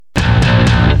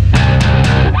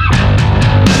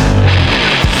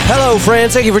Hello,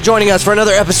 friends. Thank you for joining us for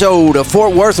another episode of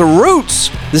Fort Worth Roots.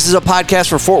 This is a podcast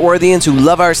for Fort Worthians who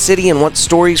love our city and want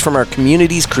stories from our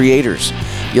community's creators.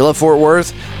 You love Fort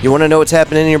Worth? You want to know what's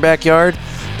happening in your backyard?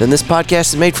 Then this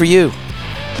podcast is made for you.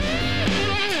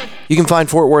 You can find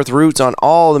Fort Worth Roots on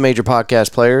all the major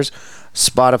podcast players: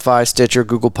 Spotify, Stitcher,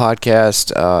 Google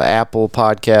Podcast, Apple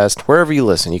Podcast, wherever you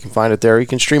listen. You can find it there. You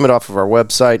can stream it off of our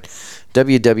website,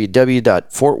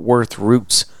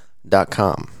 www.fortworthroots.com.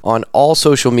 On all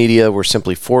social media, we're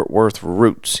simply Fort Worth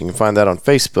Roots. You can find that on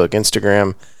Facebook,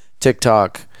 Instagram,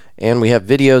 TikTok, and we have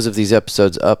videos of these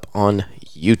episodes up on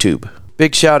YouTube.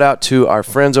 Big shout out to our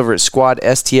friends over at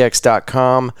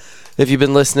SquadSTX.com. If you've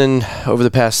been listening over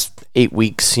the past 8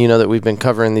 weeks, you know that we've been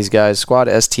covering these guys, Squad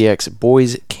STX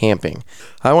Boys Camping.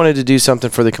 I wanted to do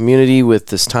something for the community with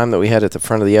this time that we had at the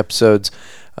front of the episodes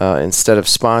instead of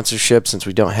sponsorship, since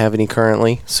we don't have any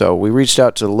currently. So we reached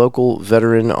out to the local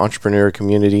veteran entrepreneur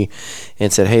community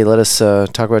and said, hey, let us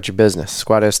talk about your business.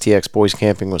 Squad STX Boys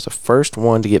Camping was the first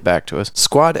one to get back to us.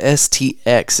 Squad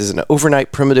STX is an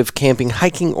overnight primitive camping,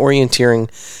 hiking, orienteering,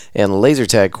 and laser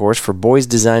tag course for boys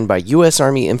designed by U.S.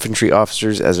 Army infantry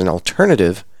officers as an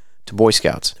alternative to Boy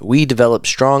Scouts. We develop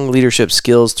strong leadership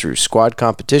skills through squad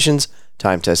competitions,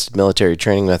 time-tested military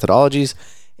training methodologies,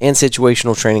 and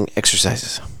situational training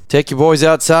exercises. Take your boys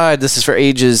outside. This is for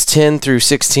ages 10 through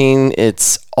 16.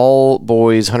 It's all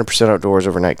boys, 100% outdoors,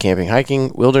 overnight camping,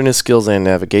 hiking, wilderness skills and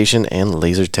navigation, and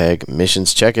laser tag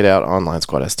missions. Check it out online,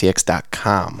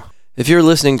 squadstx.com. If you're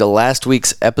listening to last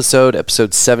week's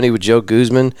episode 70 with Joe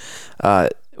Guzman,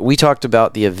 we talked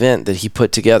about the event that he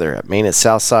put together at Main at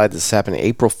Southside. This happened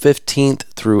April 15th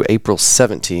through April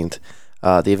 17th.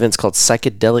 The event's called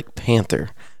Psychedelic Panther.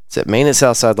 It's at Main at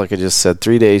Southside, like I just said,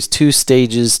 3 days, 2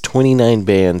 stages, 29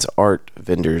 bands, art,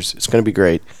 vendors. It's going to be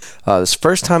great. This is the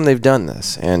first time they've done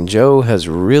this, and Joe has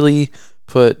really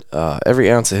put every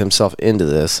ounce of himself into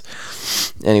this,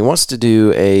 and he wants to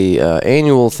do a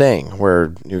annual thing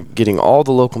where you're getting all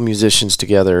the local musicians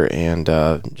together and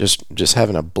just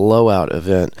having a blowout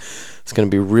event. It's going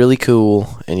to be really cool,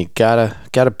 and you gotta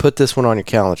put this one on your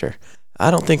calendar. I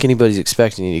don't think anybody's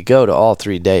expecting you to go to all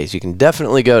 3 days. You can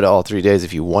definitely go to all 3 days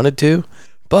if you wanted to,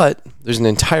 but there's an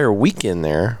entire weekend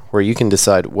there where you can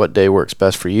decide what day works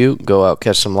best for you. Go out,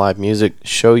 catch some live music,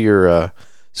 show your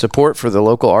support for the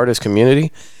local artist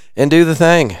community, and do the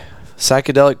thing.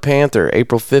 Psychedelic Panther,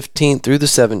 April 15th through the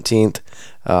 17th.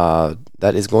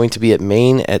 That is going to be at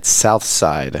Main at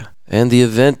Southside. And the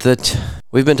event that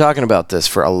we've been talking about this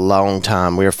for a long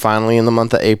time. We are finally in the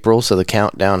month of April, so the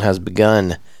countdown has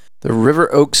begun. The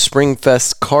River Oaks Spring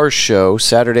Fest Car Show,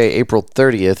 Saturday, April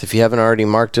 30th. If you haven't already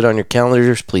marked it on your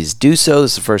calendars, please do so.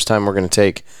 This is the first time we're going to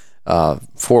take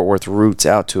Fort Worth Roots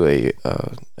out to a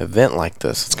event like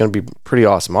this. It's going to be pretty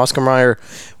awesome. Oscar Mayer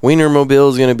Wienermobile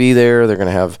is going to be there. They're going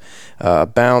to have a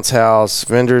bounce house,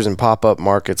 vendors and pop-up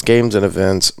markets, games and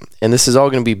events. And this is all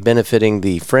going to be benefiting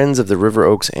the Friends of the River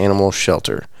Oaks Animal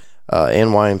Shelter and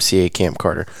YMCA Camp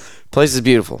Carter. Place is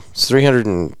beautiful. It's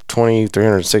 320,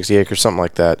 360 acres, something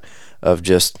like that, of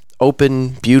just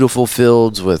open, beautiful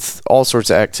fields with all sorts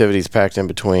of activities packed in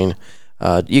between.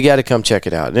 You got to come check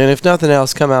it out. And if nothing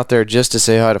else, come out there just to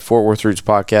say hi to Fort Worth Roots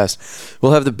Podcast.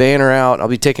 We'll have the banner out. I'll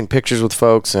be taking pictures with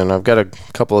folks, and I've got a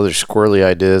couple other squirrely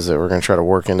ideas that we're going to try to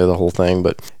work into the whole thing.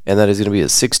 And that is going to be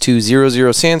at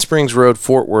 6200 Sand Springs Road,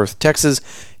 Fort Worth, Texas.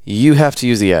 You have to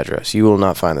use the address. You will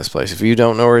not find this place. If you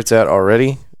don't know where it's at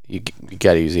already, you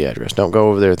got to use the address. Don't go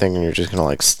over there thinking you're just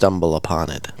going to stumble upon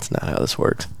it. That's not how this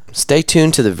works. Stay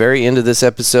tuned to the very end of this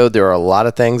episode. There are a lot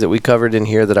of things that we covered in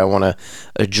here that I want to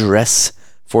address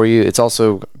for you. It's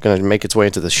also going to make its way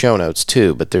into the show notes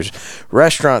too, but there's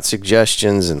restaurant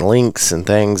suggestions and links and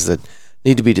things that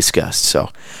need to be discussed. So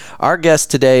our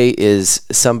guest today is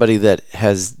somebody that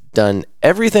has done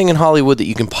everything in Hollywood that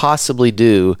you can possibly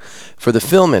do for the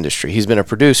film industry. He's been a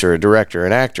producer, a director,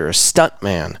 an actor, a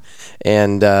stuntman,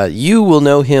 and you will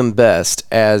know him best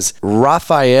as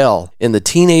Raphael in the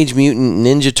Teenage Mutant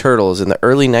Ninja Turtles in the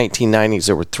early 1990s.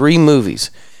 There were 3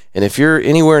 movies, and if you're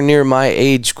anywhere near my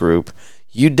age group,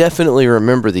 you definitely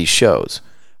remember these shows,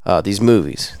 these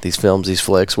movies, these films, these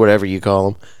flicks, whatever you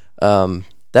call them.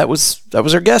 That was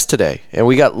our guest today, and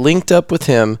we got linked up with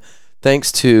him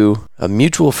thanks to a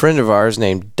mutual friend of ours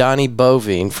named Donnie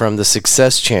Bovine from the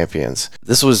Success Champions.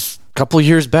 This was a couple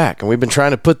years back, and we've been trying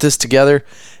to put this together,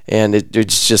 and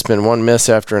it's just been one miss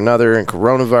after another, and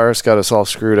coronavirus got us all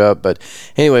screwed up. But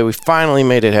anyway, we finally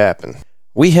made it happen.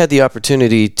 We had the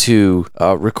opportunity to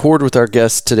record with our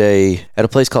guest today at a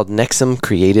place called Nexum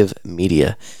Creative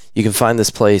Media. You can find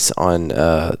this place on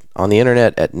the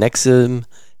internet at Nexum,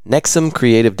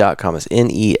 nexumcreative.com. It's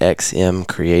NEXM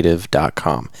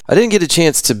creative.com. I didn't get a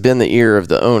chance to bend the ear of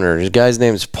the owner. The guy's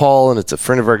name is Paul, and it's a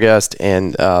friend of our guest,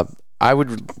 and I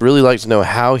would really like to know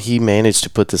how he managed to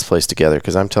put this place together,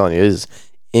 because I'm telling you, it is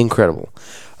incredible.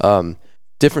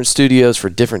 Different studios for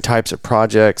different types of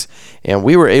projects, and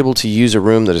we were able to use a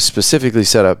room that is specifically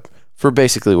set up for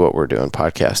basically what we're doing,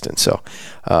 podcasting. So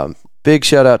big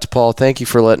shout out to Paul. Thank you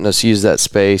for letting us use that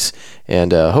space,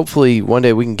 and hopefully one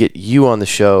day we can get you on the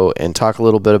show and talk a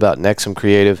little bit about Nexum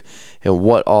Creative and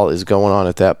what all is going on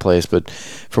at that place. But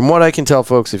from what I can tell,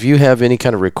 folks, if you have any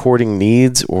kind of recording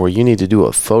needs, or you need to do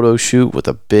a photo shoot with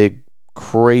a big,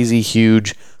 crazy,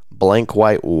 huge blank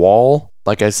white wall,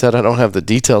 like I said, I don't have the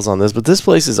details on this, but this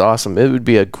place is awesome. It would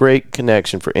be a great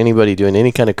connection for anybody doing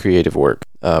any kind of creative work,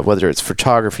 whether it's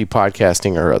photography,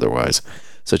 podcasting, or otherwise.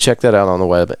 So check that out on the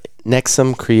web,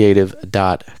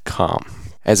 nexumcreative.com.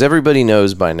 As everybody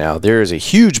knows by now, there is a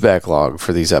huge backlog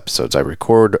for these episodes. I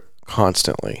record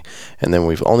constantly, and then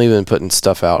we've only been putting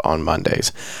stuff out on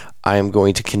Mondays. I am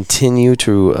going to continue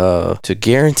to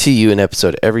guarantee you an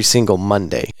episode every single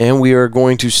Monday, and we are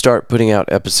going to start putting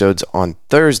out episodes on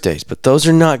Thursdays, but those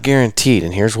are not guaranteed,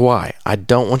 and here's why. I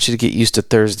don't want you to get used to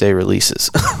Thursday releases.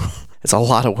 It's a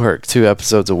lot of work, 2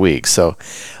 episodes a week. So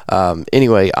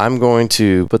anyway, I'm going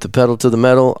to put the pedal to the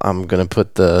metal. I'm going to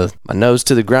put my nose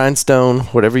to the grindstone,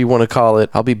 whatever you want to call it.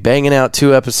 I'll be banging out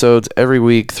 2 episodes every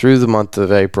week through the month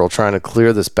of April, trying to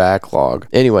clear this backlog.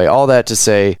 Anyway, all that to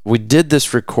say, we did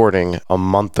this recording a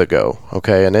month ago,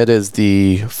 okay? And it is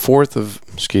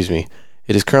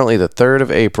it is currently the 3rd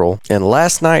of April, and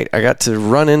last night I got to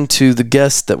run into the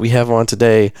guest that we have on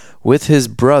today with his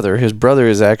brother. His brother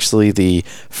is actually the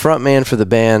front man for the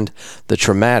band, The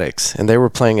Traumatics, and they were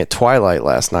playing at Twilight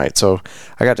last night. So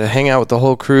I got to hang out with the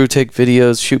whole crew, take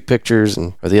videos, shoot pictures,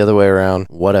 or the other way around,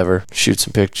 whatever. Shoot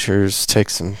some pictures, take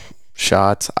some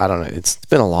shots. I don't know. It's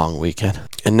been a long weekend.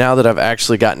 And now that I've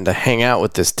actually gotten to hang out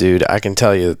with this dude, I can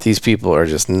tell you that these people are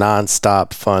just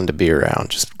nonstop fun to be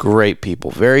around. Just great people.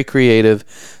 Very creative,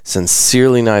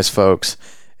 sincerely nice folks,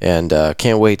 and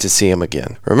can't wait to see them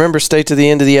again. Remember, stay to the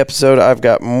end of the episode. I've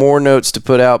got more notes to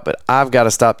put out, but I've got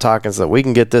to stop talking so that we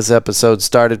can get this episode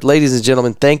started. Ladies and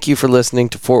gentlemen, thank you for listening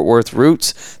to Fort Worth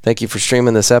Roots. Thank you for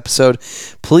streaming this episode.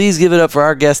 Please give it up for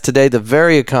our guest today, the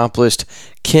very accomplished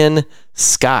Ken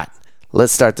Scott.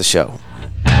 Let's start the show.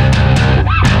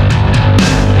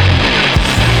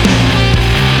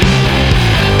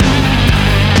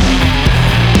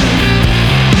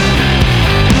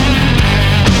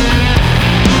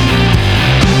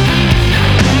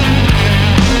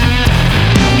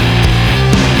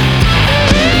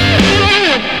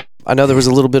 I know there was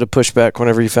a little bit of pushback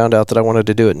whenever you found out that I wanted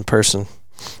to do it in person.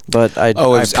 But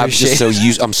I'm so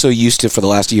used to it for the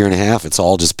last year and a half. It's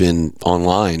all just been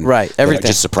online. Right. Everything. It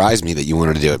just surprised me that you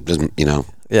wanted to do it. Doesn't, yeah.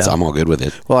 So I'm all good with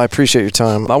it. Well, I appreciate your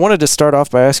time. I wanted to start off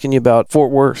by asking you about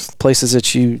Fort Worth, places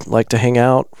that you like to hang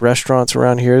out, restaurants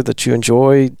around here that you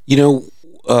enjoy.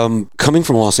 Coming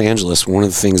from Los Angeles, one of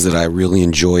the things that I really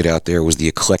enjoyed out there was the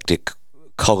eclectic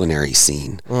culinary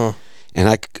scene. And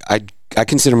I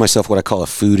consider myself what I call a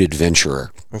food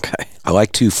adventurer. Okay. I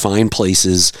like to find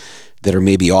places that are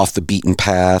maybe off the beaten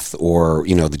path, or,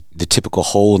 the typical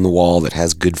hole in the wall that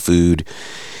has good food.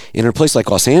 And in a place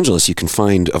like Los Angeles, you can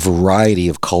find a variety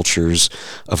of cultures,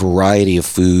 a variety of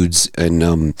foods,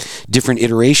 and different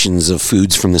iterations of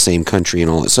foods from the same country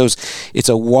and all that. So it's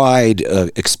a wide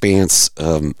expanse,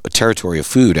 a territory of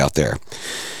food out there.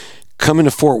 Coming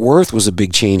to Fort Worth was a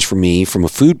big change for me from a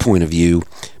food point of view,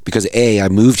 because I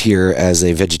moved here as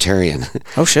a vegetarian.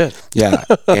 Oh, shit. Yeah,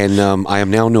 and I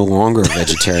am now no longer a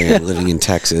vegetarian living in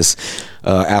Texas.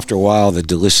 After a while, the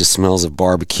delicious smells of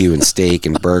barbecue and steak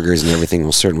and burgers and everything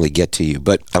will certainly get to you.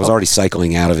 But I was already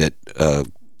cycling out of it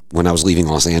when I was leaving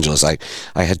Los Angeles. I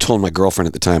had told my girlfriend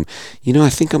at the time, I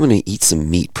think I'm going to eat some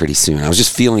meat pretty soon. I was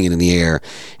just feeling it in the air,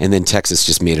 and then Texas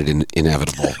just made it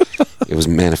inevitable. It was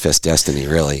manifest destiny,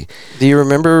 really. Do you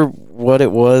remember what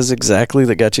it was exactly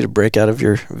that got you to break out of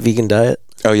your vegan diet?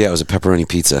 Oh, yeah, it was a pepperoni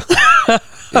pizza.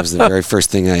 It was the very first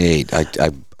thing I ate.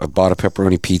 I bought a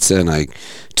pepperoni pizza, and I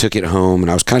took it home,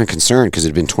 and I was kind of concerned because it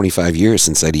had been 25 years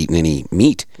since I'd eaten any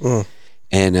meat.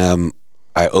 And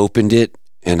I opened it,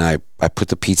 and I put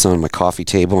the pizza on my coffee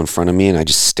table in front of me, and I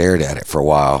just stared at it for a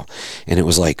while. And it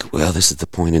was like, well, this is the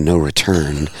point of no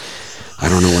return. I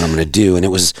don't know what I'm going to do. And it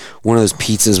was one of those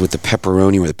pizzas with the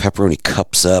pepperoni where the pepperoni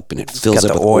cups up and it fills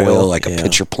up with oil like a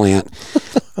pitcher plant.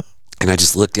 And I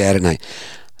just looked at it, and I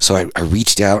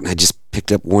reached out and I just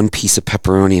picked up one piece of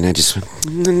pepperoni, and I just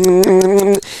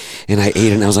went, and I ate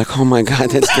it, and I was like, oh my God,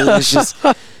 that's delicious.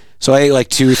 So I ate like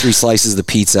 2 or 3 slices of the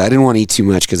pizza. I didn't want to eat too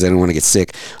much because I didn't want to get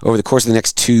sick. Over the course of the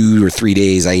next 2 or 3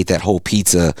 days, I ate that whole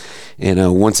pizza.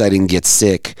 And once I didn't get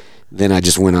sick, then I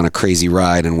just went on a crazy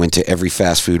ride and went to every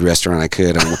fast food restaurant I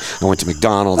could. I went to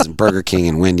McDonald's and Burger King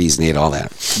and Wendy's and ate all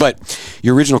that. But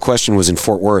your original question was in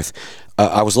Fort Worth.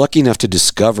 I was lucky enough to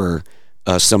discover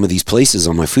some of these places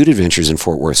on my food adventures in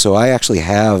Fort Worth. So I actually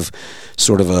have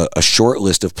sort of a short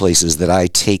list of places that I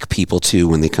take people to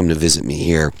when they come to visit me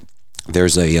here.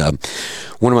 There's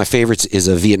one of my favorites is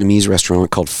a Vietnamese restaurant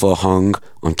called Pho Hung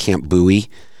on Camp Bowie.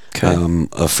 Okay.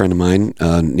 A friend of mine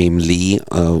named Lee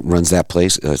runs that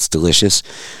place. It's delicious.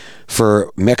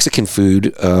 For Mexican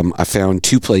food, I found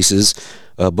 2 places,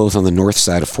 both on the north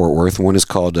side of Fort Worth. One is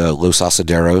called Los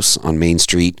Asaderos on Main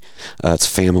Street. It's a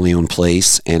family-owned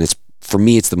place, and for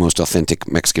me, it's the most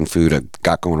authentic Mexican food I've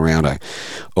got going around. I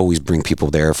always bring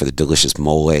people there for the delicious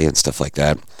mole and stuff like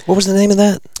that. What was the name of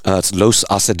that? It's Los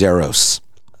Asaderos.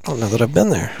 I don't know that I've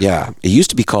been there. Yeah. It used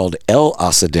to be called El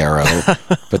Asadero,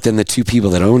 but then the 2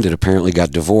 people that owned it apparently got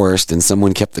divorced, and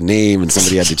someone kept the name, and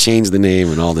somebody had to change the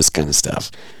name, and all this kind of stuff.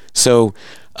 So,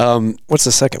 what's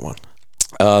the second one?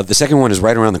 The second one is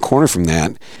right around the corner from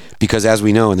that, because as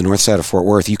we know, in the north side of Fort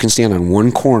Worth, you can stand on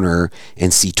one corner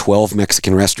and see 12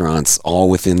 Mexican restaurants all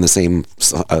within the same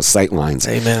sight lines.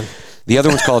 Amen. The other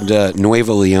one's called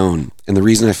Nuevo Leon, and the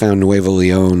reason I found Nuevo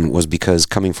Leon was because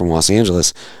coming from Los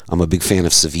Angeles, I'm a big fan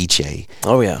of ceviche.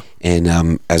 Oh, yeah.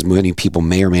 And as many people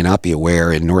may or may not be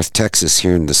aware, in North Texas,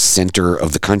 here in the center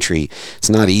of the country, it's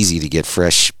not easy to get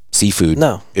fresh seafood,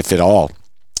 if at all.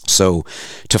 So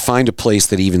to find a place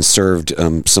that even served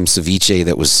some ceviche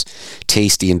that was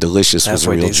tasty and delicious was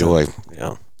a real joy.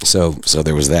 Yeah. So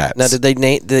there was that. Now, did they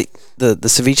name the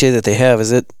ceviche that they have?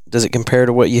 Does it compare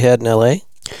to what you had in L.A.?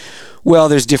 Well,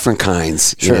 there's different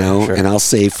kinds, you know. Sure. And I'll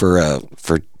say for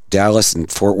Dallas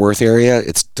and Fort Worth area,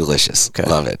 it's delicious. Okay.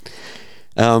 Love it.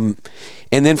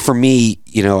 And then for me,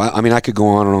 you know, I mean, I could go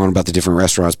on and on about the different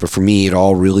restaurants, but for me, it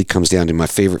all really comes down to my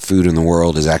favorite food in the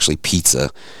world is actually pizza.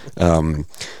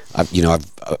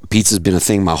 Pizza's been a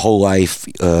thing my whole life.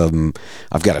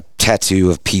 I've got a tattoo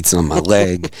of pizza on my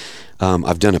leg.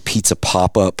 I've done a pizza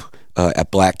pop-up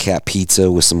at Black Cat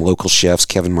Pizza with some local chefs,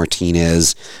 Kevin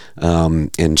Martinez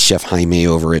and Chef Jaime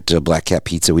over at Black Cat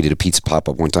Pizza. We did a pizza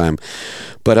pop-up one time.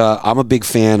 But I'm a big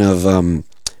fan of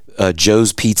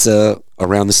Joe's Pizza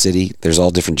around the city. There's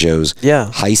all different Joe's. Yeah.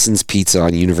 Heisen's Pizza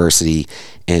on University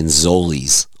and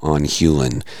Zoli's on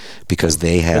Hewlin, because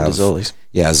they have... Zoli's.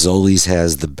 Yeah, Zoli's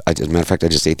has as a matter of fact, I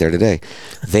just ate there today.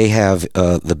 They have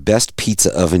the best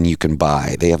pizza oven you can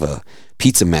buy. They have a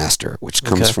Pizza Master, which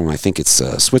comes from, I think it's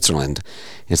Switzerland.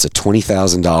 It's a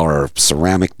 $20,000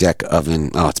 ceramic deck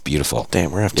oven. Oh, it's beautiful.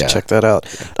 Damn, we're going to have to check that out.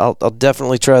 I'll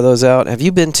definitely try those out. Have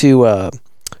you been to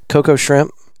Coco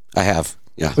Shrimp? I have,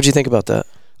 yeah. What'd you think about that?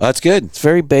 It's good. It's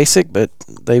very basic, but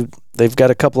they've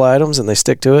got a couple items and they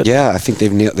stick to it. Yeah, I think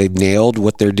they've nailed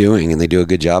what they're doing, and they do a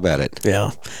good job at it. Yeah,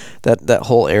 that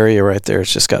whole area right there,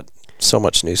 it's just got so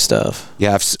much new stuff.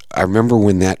 Yeah, I remember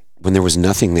when there was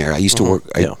nothing there. I used to work.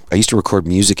 I used to record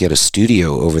music at a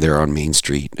studio over there on Main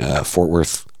Street, Fort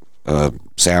Worth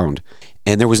Sound.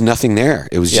 And there was nothing there.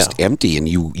 It was just empty, and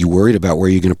you worried about where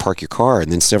you're going to park your car.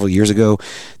 And then several years ago,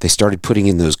 they started putting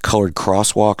in those colored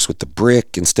crosswalks with the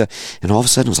brick and stuff. And all of a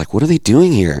sudden, I was like, what are they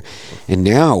doing here? And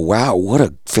now, wow, what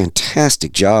a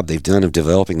fantastic job they've done of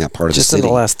developing that part of the city. Just in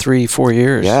the last 3-4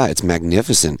 years. Yeah, it's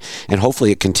magnificent. And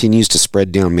hopefully it continues to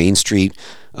spread down Main Street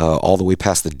all the way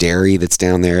past the dairy that's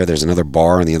down there. There's another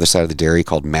bar on the other side of the dairy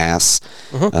called Mass.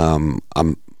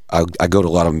 Mm-hmm. I go to a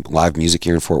lot of live music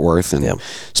here in Fort Worth and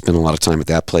spend a lot of time at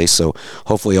that place. So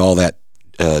hopefully all that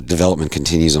development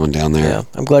continues on down there. Yeah,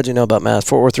 I'm glad you know about Mass.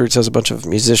 Fort Worth Roots has a bunch of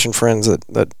musician friends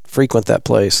that frequent that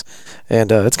place,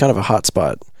 and it's kind of a hot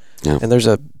spot. Yeah. And there's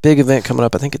a big event coming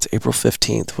up. I think it's April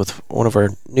 15th with one of our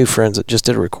new friends that just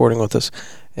did a recording with us.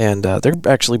 And they're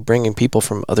actually bringing people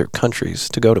from other countries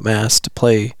to go to Mass to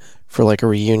play for like a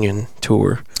reunion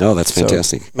tour. Oh, that's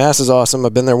fantastic. So, Mass is awesome.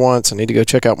 I've been there once. I need to go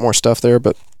check out more stuff there,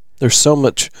 but there's so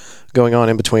much going on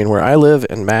in between where I live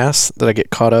and Mass that I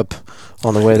get caught up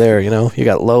on the way there. You know, you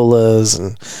got Lola's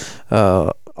and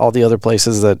all the other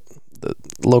places that the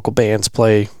local bands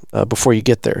play before you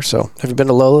get there. So have you been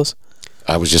to Lola's?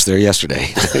 I was just there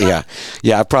yesterday. Yeah.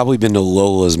 I've probably been to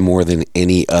Lola's more than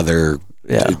any other,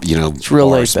 it's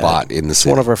real bar spot in the city.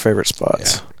 It's one of our favorite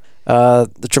spots. Yeah.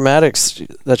 The Dramatics,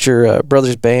 that's your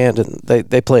brother's band, and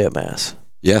they play at Mass.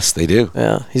 Yes, they do.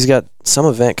 Yeah, he's got some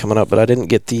event coming up, but I didn't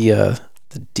get the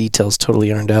details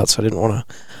totally ironed out, so I didn't want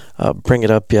bring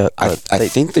it up yet. I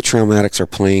think the Traumatics are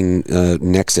playing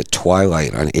next at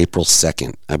Twilight on April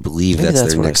 2nd. I believe that's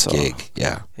their next gig.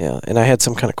 Yeah. Yeah, and I had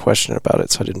some kind of question about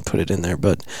it, so I didn't put it in there.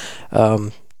 But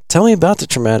tell me about the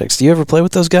Traumatics. Do you ever play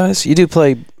with those guys? You do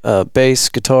play bass,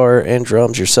 guitar, and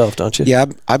drums yourself, don't you? Yeah,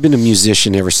 I've been a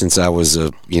musician ever since I was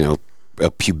a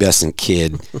pubescent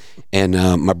kid. And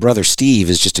my brother Steve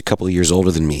is just a couple of years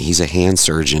older than me. He's a hand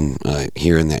surgeon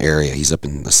here in the area. He's up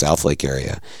in the South Lake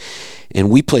area. And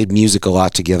we played music a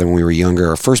lot together when we were younger.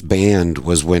 Our first band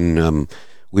was when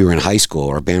we were in high school.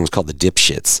 Our band was called the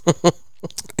Dipshits.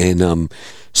 And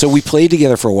so we played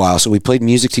together for a while. So we played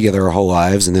music together our whole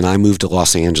lives. And then I moved to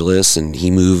Los Angeles, and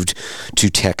he moved to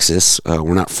Texas.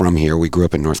 We're not from here. We grew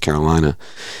up in North Carolina.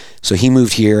 So he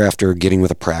moved here after getting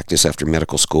with a practice after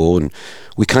medical school, and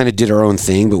we kind of did our own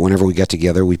thing, but whenever we got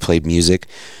together, we played music.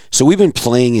 So we've been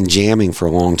playing and jamming for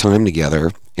a long time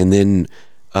together, and then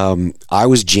I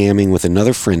was jamming with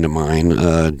another friend of mine,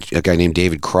 a guy named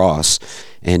David Cross,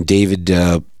 and David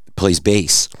plays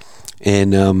bass.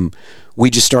 And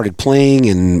we just started playing,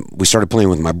 and we started playing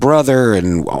with my brother,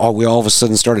 and we all of a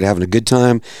sudden started having a good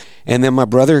time. And then my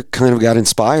brother kind of got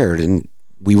inspired, and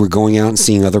we were going out and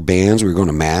seeing other bands. We were going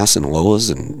to Mass and Lola's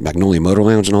and Magnolia Motor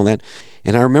Lounge and all that.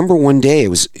 And I remember one day, it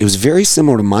was very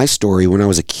similar to my story when I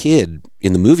was a kid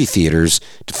in the movie theaters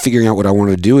to figuring out what I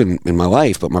wanted to do in my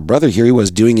life. But my brother, here he was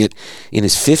doing it in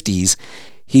his 50s.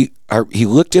 He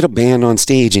looked at a band on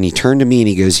stage, and he turned to me and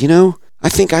he goes, I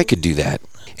think I could do that.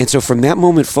 And so from that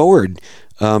moment forward,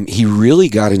 he really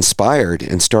got inspired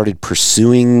and started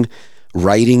pursuing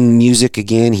writing music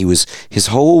again. His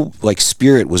whole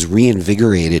spirit was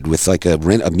reinvigorated with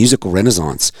a musical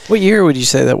renaissance. What year would you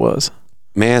say that was?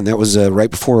 Man, that was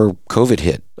right before COVID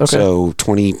hit. Okay. So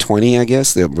 2020, I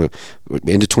guess, into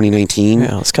 2019.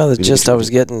 Yeah, it's kind of the gist I was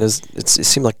getting. It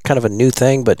seemed like kind of a new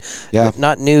thing, but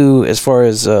not new as far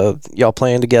as y'all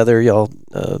playing together, y'all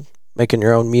making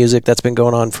your own music. That's been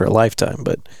going on for a lifetime.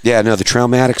 But yeah, no, the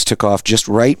Traumatics took off just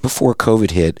right before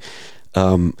COVID hit.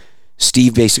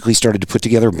 Steve basically started to put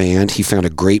together a band. He found a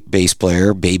great bass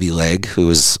player, Baby Leg,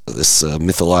 who is this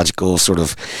mythological sort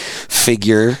of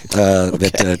figure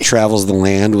that travels the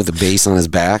land with a bass on his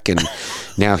back, and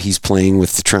now he's playing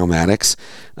with the Traumatics.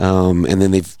 And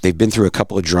then they've been through a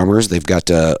couple of drummers. They've got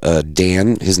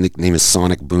Dan. His nickname is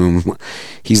Sonic Boom.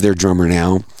 He's their drummer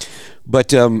now. But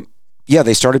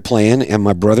they started playing, and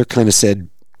my brother kind of said,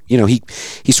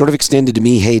 he sort of extended to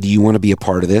me, hey, do you want to be a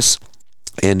part of this?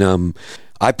 And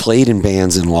I played in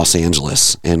bands in Los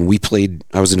Angeles, and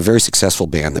I was in a very successful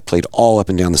band that played all up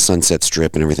and down the Sunset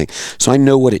Strip and everything. So I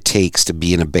know what it takes to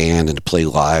be in a band and to play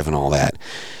live and all that.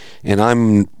 And I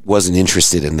wasn't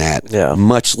interested in that,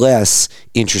 much less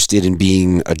interested in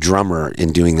being a drummer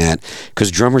and doing that, because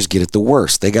drummers get it the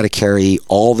worst. They got to carry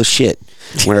all the shit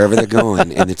wherever they're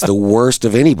going, and it's the worst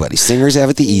of anybody. Singers have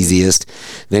it the easiest,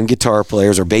 then guitar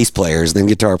players or bass players, then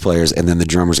guitar players, and then the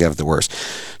drummers have it the worst.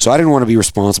 So I didn't want to be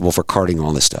responsible for carting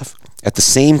all this stuff. At the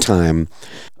same time,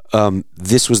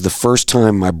 this was the first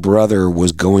time my brother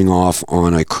was going off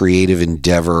on a creative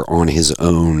endeavor on his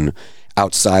own,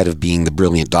 outside of being the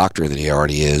brilliant doctor that he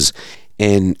already is.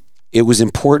 And it was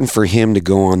important for him to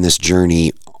go on this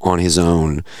journey on his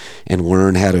own and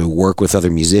learn how to work with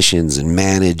other musicians and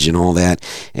manage and all that.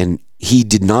 And he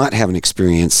did not have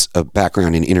a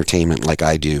background in entertainment like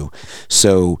I do.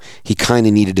 So he kind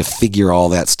of needed to figure all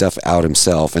that stuff out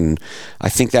himself. And I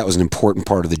think that was an important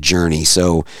part of the journey.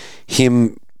 So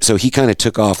he kind of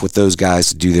took off with those guys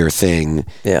to do their thing,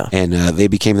 and they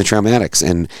became the Traumatics.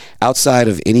 And outside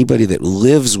of anybody that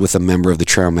lives with a member of the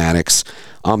Traumatics,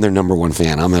 I'm their number one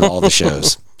fan. I'm at all the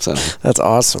shows. So that's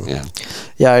awesome. Yeah.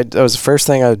 That was the first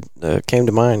thing I came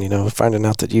to mind. Finding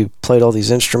out that you played all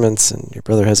these instruments and your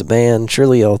brother has a band.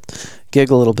 Surely you'll gig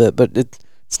a little bit, but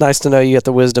it's nice to know you got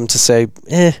the wisdom to say,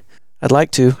 I'd like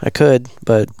to, I could,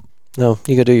 but no,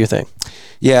 you go do your thing.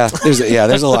 Yeah, there's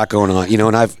a lot going on,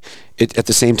 and at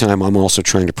the same time, I'm also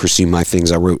trying to pursue my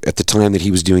things. I wrote at the time that he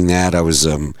was doing that. I was,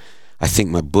 I think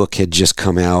my book had just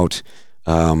come out.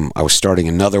 I was starting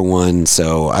another one,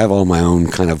 so I have all my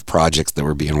own kind of projects that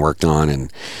were being worked on,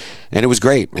 and it was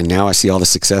great. And now I see all the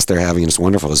success they're having, and it's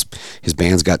wonderful. His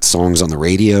band's got songs on the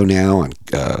radio now, and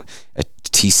at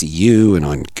TCU and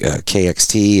on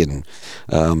KXT,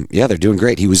 and they're doing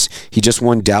great. He just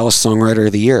won Dallas Songwriter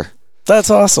of the Year.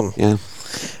 That's awesome. Yeah.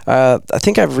 I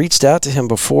think I've reached out to him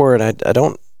before, and I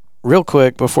don't, real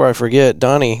quick before I forget,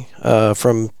 Donnie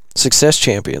from Success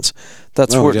Champions.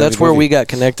 That's where we got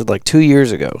connected like 2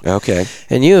 years ago. Okay.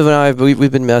 And you and I,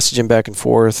 we've been messaging back and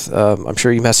forth. I'm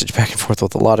sure you message back and forth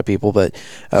with a lot of people, but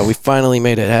we finally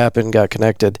made it happen, got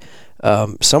connected.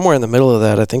 Somewhere in the middle of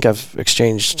that, I think I've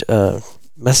exchanged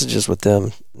messages with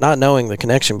them, not knowing the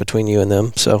connection between you and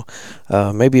them. So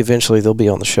maybe eventually they'll be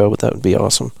on the show, but that would be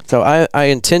awesome. So I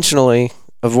intentionally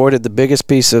avoided the biggest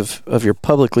piece of your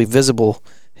publicly visible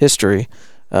history.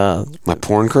 My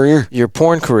porn career? Your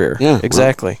porn career. Yeah.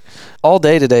 Exactly. All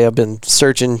day today I've been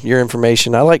searching your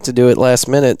information. I like to do it last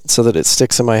minute so that it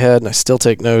sticks in my head, and I still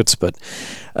take notes, but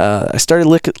I started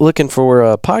looking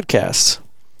for podcasts,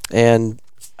 and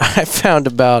I found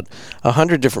about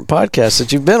 100 different podcasts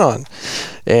that you've been on.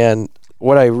 And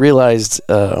what I realized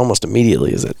almost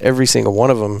immediately is that every single one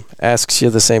of them asks you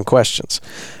the same questions,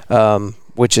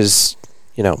 which is,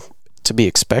 to be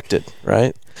expected,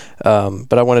 right?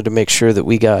 But I wanted to make sure that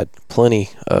we got plenty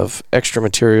of extra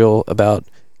material about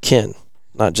Ken,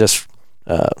 not just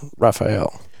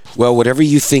Raphael. Well, whatever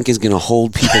you think is going to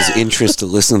hold people's interest to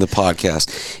listen to the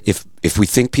podcast, if we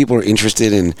think people are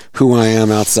interested in who I am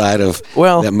outside of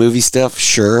that movie stuff,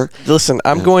 sure. Listen,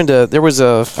 I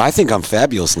think I'm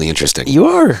fabulously interesting. You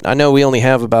are. I know we only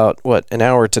have about, an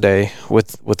hour today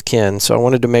with Ken, so I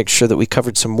wanted to make sure that we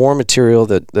covered some more material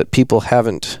that people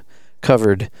haven't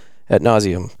covered ad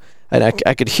nauseum. And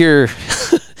I could hear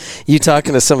you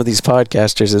talking to some of these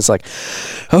podcasters. It's like,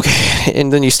 okay,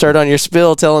 and then you start on your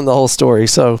spiel telling the whole story.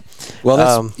 So,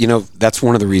 well, that's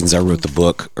one of the reasons I wrote the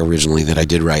book originally that I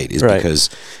did write is because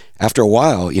after a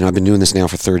while, I've been doing this now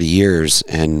for 30 years,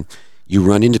 and you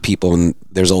run into people, and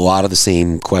there's a lot of the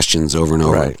same questions over and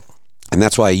over. Right. And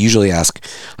that's why I usually ask,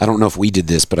 I don't know if we did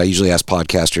this, but I usually ask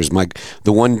podcasters,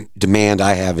 the one demand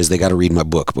I have is they got to read my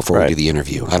book before we do the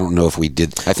interview. I don't know if we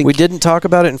did. I think we didn't talk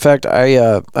about it. In fact,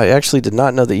 I actually did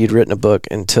not know that you'd written a book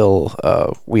until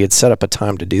we had set up a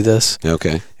time to do this.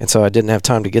 Okay. And so I didn't have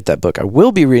time to get that book. I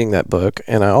will be reading that book,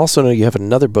 and I also know you have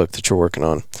another book that you're working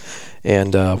on.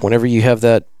 And whenever you have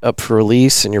that up for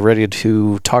release and you're ready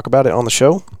to talk about it on the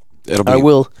show,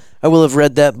 I will have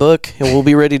read that book, and we'll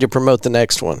be ready to promote the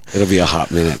next one. It'll be a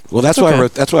hot minute. Well, that's why I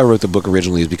wrote the book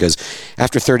originally, is because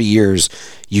after 30 years,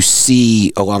 you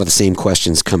see a lot of the same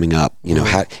questions coming up.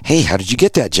 How did you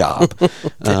get that job?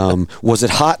 Was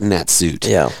it hot in that suit?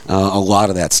 Yeah. A lot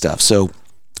of that stuff. So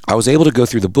I was able to go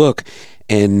through the book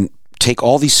and take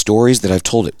all these stories that I've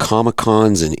told at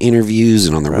Comic-Cons and interviews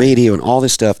and on the radio and all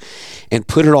this stuff, and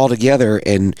put it all together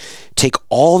and take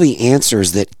all the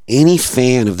answers that any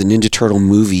fan of the Ninja Turtle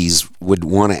movies would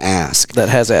want to ask. That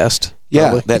has asked.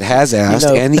 Yeah, probably. That has asked,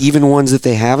 and even ones that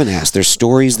they haven't asked. There's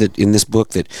stories that in this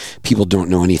book that people don't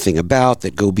know anything about,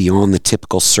 that go beyond the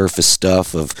typical surface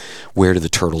stuff of where do the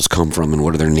turtles come from and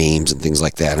what are their names and things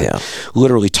like that. And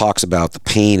literally talks about the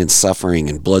pain and suffering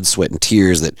and blood, sweat, and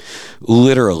tears that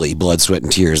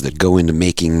go into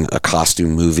making a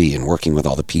costume movie and working with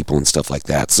all the people and stuff like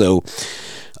that. So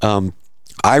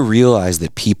I realize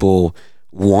that people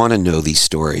want to know these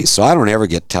stories. So I don't ever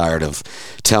get tired of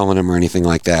telling them or anything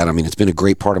like that. I mean, it's been a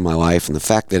great part of my life, and the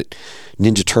fact that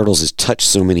Ninja Turtles has touched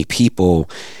so many people,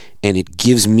 and it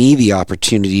gives me the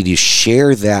opportunity to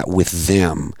share that with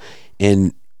them.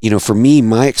 And, for me,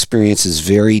 my experience is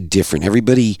very different.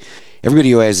 Everybody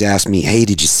always asks me, hey,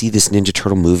 did you see this Ninja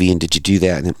Turtle movie, and did you do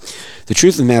that? And the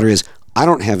truth of the matter is, I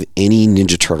don't have any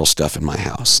Ninja Turtle stuff in my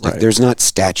house. There's not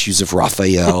statues of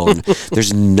Raphael, and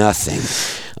there's nothing.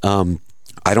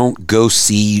 I don't go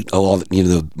see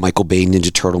the Michael Bay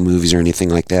Ninja Turtle movies or anything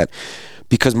like that,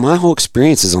 because my whole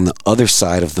experience is on the other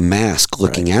side of the mask,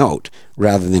 looking out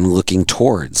rather than looking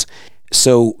towards.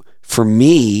 So for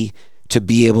me to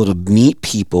be able to meet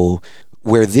people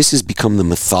where this has become the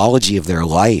mythology of their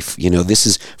life, this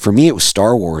is, for me, it was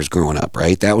Star Wars growing up,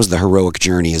 right? That was the heroic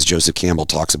journey, as Joseph Campbell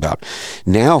talks about.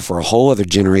 Now, for a whole other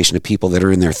generation of people that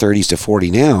are in their 30s to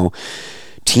 40 now,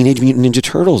 Teenage Mutant Ninja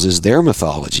Turtles is their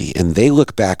mythology, and they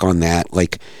look back on that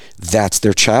like that's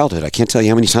their childhood. I can't tell you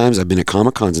how many times I've been at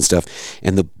Comic-Cons and stuff,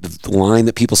 and the line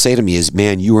that people say to me is,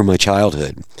 man, you were my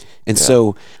childhood. And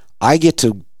so I get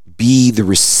to be the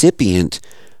recipient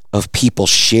of people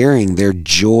sharing their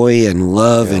joy and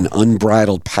love and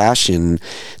unbridled passion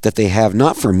that they have,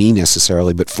 not for me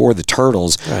necessarily, but for the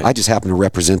Turtles. Right. I just happen to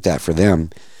represent that for them.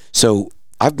 So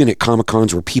I've been at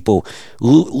Comic-Cons where people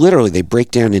literally, they break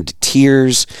down into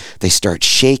tears, they start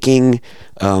shaking.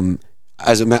 I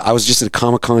was just at a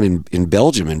Comic-Con in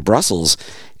Belgium, in Brussels,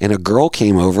 and a girl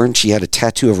came over and she had a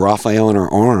tattoo of Raphael on her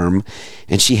arm,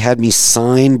 and she had me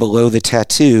sign below the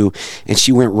tattoo, and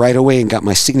she went right away and got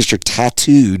my signature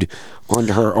tattooed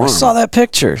onto her arm. I saw that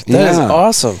picture. That is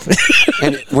awesome.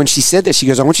 And when she said that, she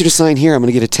goes, I want you to sign here. I'm going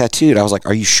to get it tattooed. I was like,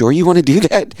 are you sure you want to do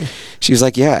that? She was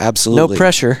like, yeah, absolutely. No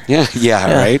pressure.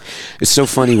 Yeah, right? It's so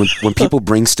funny when people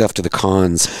bring stuff to the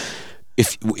cons.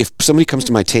 if somebody comes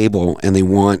to my table and they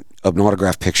want an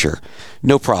autograph picture,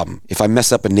 no problem. If I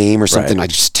mess up a name or something, I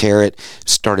just tear it,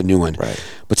 start a new one. Right.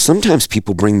 But sometimes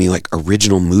people bring me like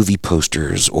original movie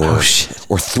posters or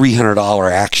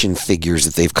 $300 action figures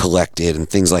that they've collected and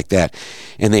things like that.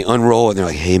 And they unroll it and they're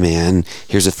like, hey man,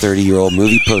 here's a 30-year-old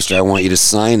movie poster. I want you to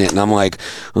sign it. And I'm like,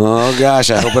 oh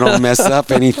gosh, I hope I don't mess up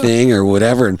anything or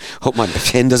whatever, and hope my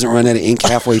pen doesn't run out of ink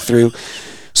halfway through.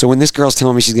 So when this girl's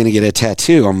telling me she's going to get a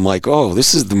tattoo, I'm like, oh,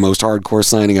 this is the most hardcore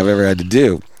signing I've ever had to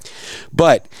do.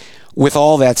 But with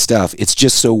all that stuff, it's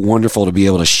just so wonderful to be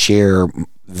able to share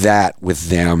that with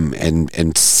them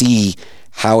and see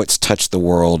how it's touched the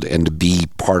world and to be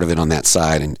part of it on that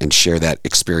side and share that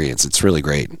experience. It's really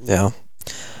great. Yeah.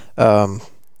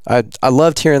 I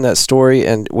loved hearing that story,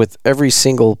 and with every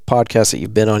single podcast that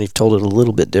you've been on, you've told it a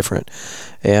little bit different.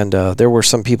 And there were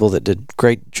some people that did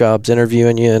great jobs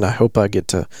interviewing you, and I hope I get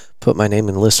to put my name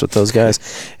in the list with those guys.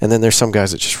 And then there's some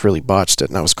guys that just really botched it,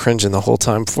 and I was cringing the whole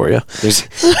time for you.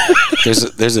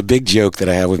 There's a big joke that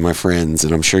I have with my friends,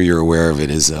 and I'm sure you're aware of it,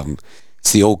 is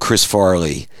it's the old Chris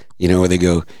Farley, where they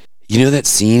go, that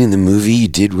scene in the movie you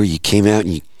did where you came out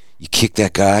and you kicked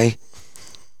that guy?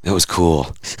 That was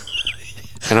cool.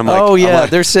 And I'm like,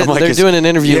 they're doing an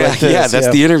interview like this. Yeah,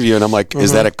 that's the interview. And I'm like,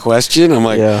 is that a question? I'm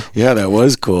like, yeah, that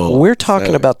was cool. We're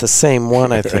talking about the same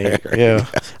one, I think. Yeah.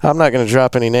 I'm not going to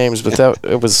drop any names, but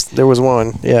there was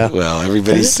one. Yeah. Well,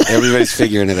 everybody's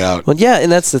figuring it out. Well, yeah,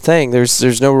 and that's the thing.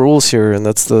 There's no rules here, and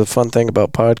that's the fun thing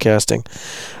about podcasting.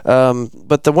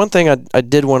 But the one thing I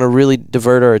did want to really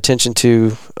divert our attention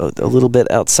to a little bit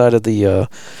outside of the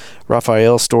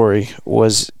Raphael story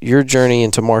was your journey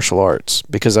into martial arts,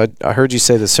 because I heard you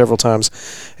say this several times.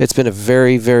 It's been a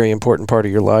very, very important part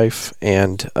of your life,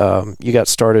 and you got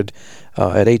started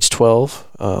at age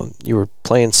 12. You were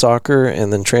playing soccer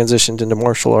and then transitioned into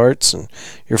martial arts, and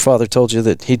your father told you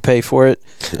that he'd pay for it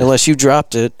unless you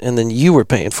dropped it, and then you were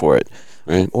paying for it.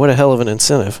 Right. What a hell of an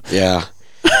incentive. Yeah.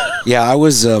 Yeah, I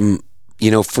was, for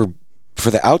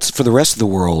the rest of the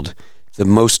world, the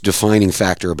most defining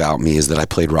factor about me is that I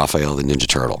played Raphael the Ninja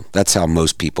Turtle. That's how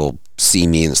most people see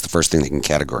me, and it's the first thing they can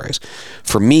categorize.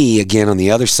 For me, again, on the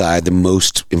other side, the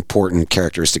most important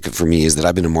characteristic for me is that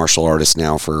I've been a martial artist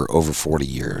now for over 40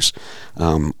 years.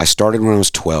 I started when I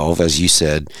was 12, as you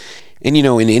said. And,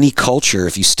 in any culture,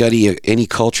 if you study any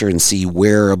culture and see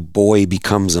where a boy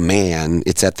becomes a man,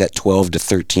 it's at that 12 to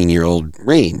 13-year-old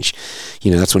range.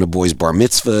 That's when a boy's bar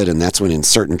mitzvahed, and that's when in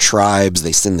certain tribes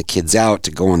they send the kids out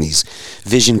to go on these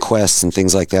vision quests and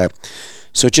things like that.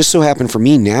 So it just so happened for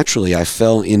me, naturally, I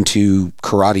fell into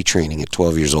karate training at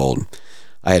 12 years old.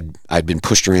 I'd been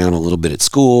pushed around a little bit at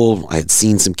school. I had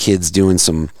seen some kids doing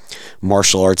some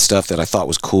martial arts stuff that I thought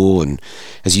was cool. And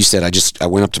as you said, I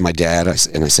went up to my dad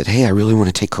and I said, hey, I really want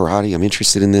to take karate. I'm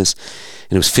interested in this.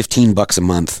 And it was $15 a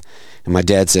month. And my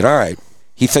dad said, all right.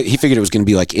 He figured it was going to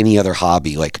be like any other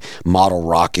hobby, like model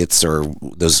rockets or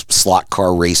those slot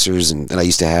car racers that I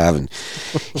used to have. And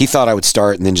he thought I would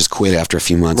start and then just quit after a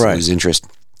few months and lose interest.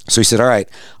 So he said, all right,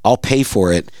 I'll pay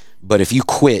for it. But if you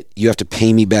quit, you have to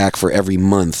pay me back for every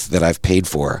month that I've paid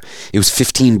for. It was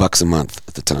 $15 a month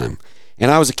at the time. And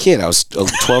I was a kid. I was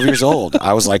 12 years old.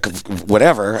 I was like,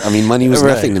 whatever. I mean, money was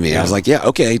nothing to me. I was like, yeah,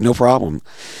 okay, no problem.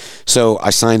 So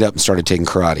I signed up and started taking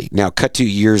karate. Now, cut to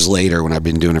years later when I've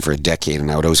been doing it for a decade,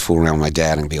 and I would always fool around with my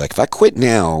dad and be like, if I quit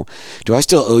now, do I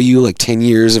still owe you like 10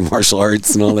 years of martial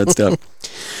arts and all that stuff?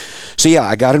 So yeah,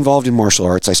 I got involved in martial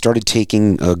arts. I started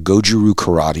taking Goju-Ryu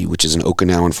karate, which is an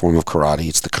Okinawan form of karate.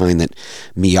 It's the kind that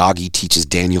Miyagi teaches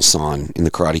Daniel San in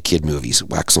the Karate Kid movies,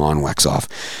 wax on, wax off.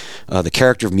 The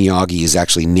character of Miyagi is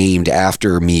actually named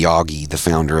after Miyagi, the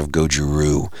founder of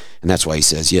Goju-Ryu. And that's why he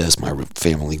says, yes, my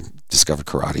family discovered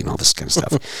karate and all this kind of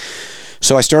stuff.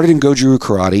 So I started in Goju-Ryu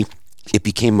karate. It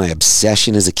became my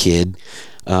obsession as a kid.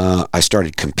 I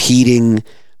started competing.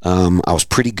 I was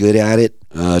pretty good at it,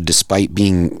 despite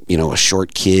being, a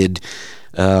short kid.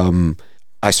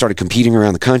 I started competing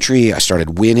around the country. I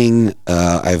started winning.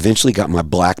 I eventually got my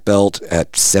black belt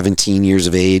at 17 years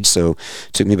of age, so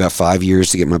it took me about 5 years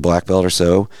to get my black belt or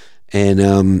so.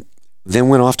 And then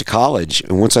went off to college.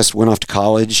 And once I went off to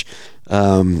college,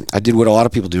 I did what a lot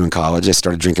of people do in college. I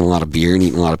started drinking a lot of beer and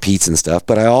eating a lot of pizza and stuff,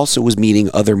 but I also was meeting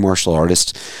other martial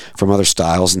artists from other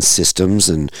styles and systems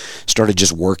and started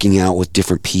just working out with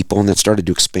different people, and that started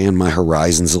to expand my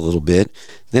horizons a little bit.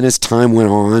 Then as time went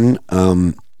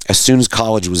on, as soon as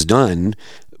college was done,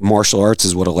 martial arts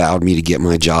is what allowed me to get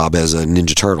my job as a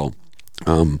Ninja Turtle.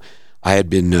 I had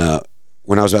been,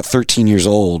 when I was about 13 years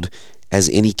old, as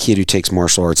any kid who takes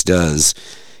martial arts does,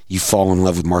 you fall in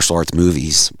love with martial arts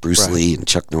movies, Bruce Lee and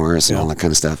Chuck Norris and all that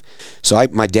kind of stuff. So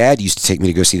my dad used to take me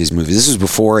to go see these movies. This was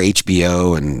before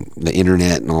HBO and the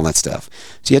internet and all that stuff.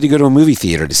 So you had to go to a movie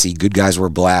theater to see Good Guys Wear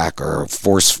Black or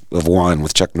Force of One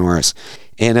with Chuck Norris.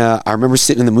 And I remember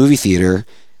sitting in the movie theater,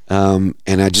 and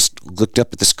I just looked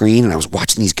up at the screen and I was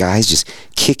watching these guys just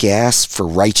kick ass for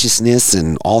righteousness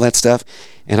and all that stuff.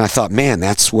 And I thought, man,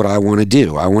 that's what I want to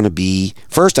do. I want to be,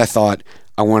 first I thought,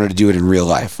 I wanted to do it in real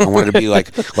life. I wanted to be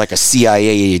like a CIA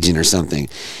agent or something.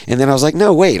 And then I was like,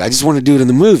 no, wait, I just want to do it in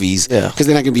the movies. Because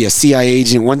then I can be a CIA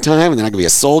agent one time, and then I can be a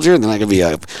soldier, and then I can be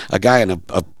a guy on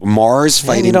a Mars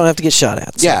fighting. And you don't have to get shot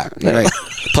at. So. Yeah, right.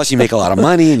 Plus you make a lot of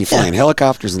money, and you fly in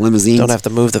helicopters and limousines. Don't have to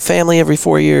move the family every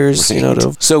 4 years. Right. You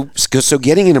know. So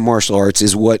getting into martial arts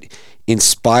is what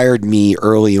inspired me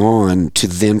early on to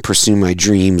then pursue my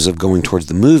dreams of going towards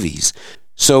the movies.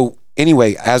 So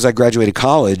anyway, as I graduated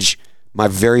college, my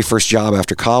very first job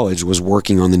after college was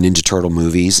working on the Ninja Turtle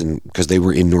movies, and because they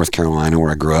were in North Carolina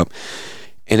where I grew up.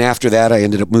 And after that, I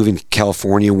ended up moving to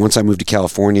California. Once I moved to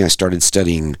California, I started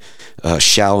studying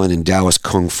Shaolin and Taoist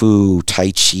Kung Fu,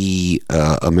 Tai Chi,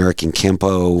 American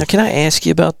Kempo. Now, can I ask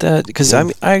you about that? Because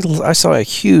I saw a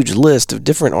huge list of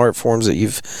different art forms that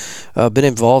you've been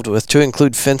involved with, to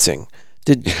include fencing.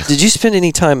 Did you spend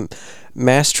any time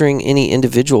mastering any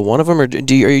individual one of them, or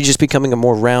are you just becoming a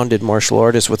more rounded martial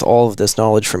artist with all of this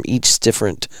knowledge from each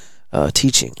different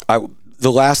teaching?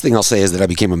 The last thing I'll say is that I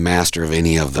became a master of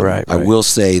any of them. Right. I will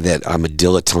say that I'm a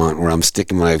dilettante where I'm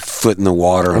sticking my foot in the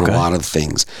water on a lot of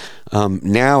things.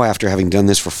 Now, after having done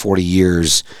this for 40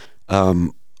 years,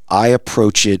 I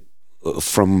approach it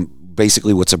from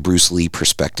basically what's a Bruce Lee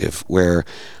perspective, where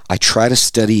I try to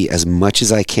study as much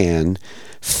as I can,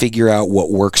 figure out what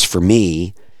works for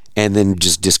me, and then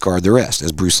just discard the rest.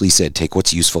 As Bruce Lee said, take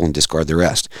what's useful and discard the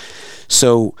rest.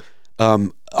 So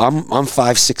I'm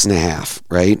 5'6.5",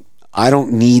 right? I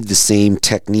don't need the same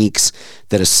techniques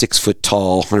that a 6 foot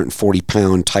tall,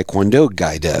 140-pound Taekwondo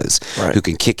guy does, who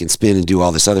can kick and spin and do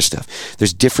all this other stuff.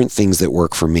 There's different things that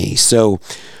work for me. So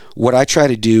what I try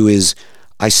to do is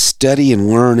I study and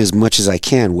learn as much as I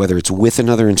can, whether it's with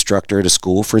another instructor at a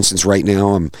school. For instance, right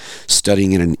now I'm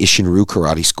studying in an Isshin-Ryu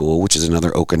karate school, which is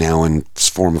another Okinawan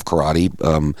form of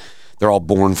karate. They're all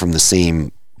born from the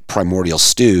same primordial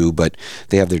stew, but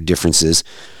they have their differences.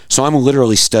 So I'm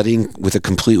literally studying with a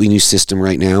completely new system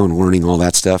right now and learning all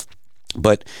that stuff,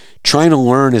 but trying to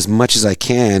learn as much as I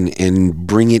can and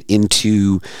bring it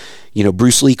into,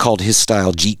 Bruce Lee called his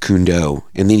style Jeet Kune Do,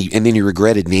 and then he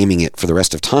regretted naming it for the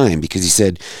rest of time, because he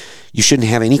said, you shouldn't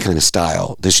have any kind of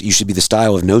style. You should be the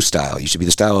style of no style. You should be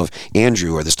the style of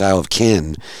Andrew or the style of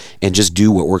Ken, and just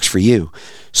do what works for you.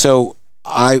 So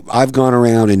I've gone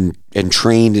around and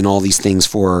trained in all these things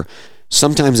for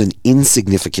sometimes an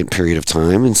insignificant period of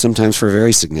time and sometimes for a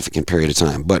very significant period of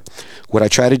time. But what I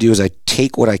try to do is I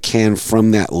take what I can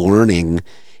from that learning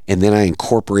and then I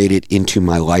incorporate it into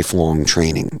my lifelong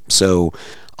training. So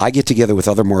I get together with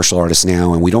other martial artists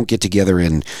now, and we don't get together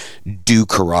and do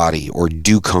karate or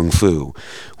do kung fu.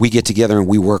 We get together and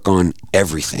we work on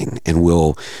everything, and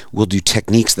we'll do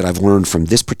techniques that I've learned from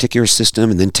this particular system,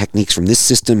 and then techniques from this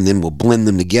system, and then we'll blend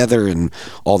them together and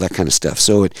all that kind of stuff.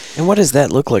 And what does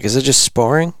that look like? Is it just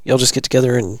sparring? Y'all just get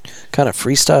together and kind of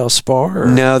freestyle spar? Or?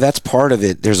 No, that's part of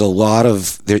it. There's a lot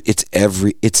of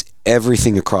it's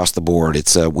everything across the board.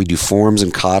 It's we do forms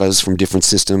and katas from different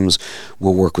systems.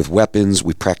 We'll work with weapons.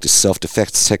 We practice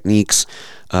self-defense techniques.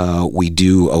 We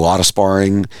do a lot of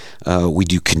sparring. We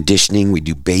do conditioning. We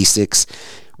do basics.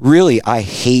 Really, I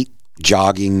hate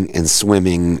jogging and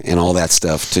swimming and all that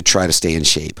stuff to try to stay in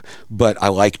shape. But I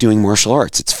like doing martial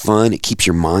arts. It's fun. It keeps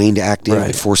your mind active. Right.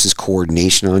 It forces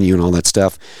coordination on you and all that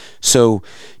stuff. So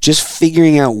just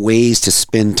figuring out ways to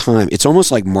spend time. It's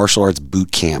almost like martial arts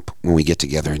boot camp when we get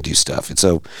together and do stuff. It's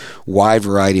a wide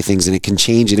variety of things, and it can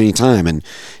change at any time. And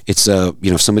it's,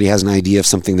 if somebody has an idea of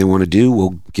something they want to do,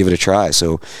 we'll give it a try.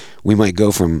 So we might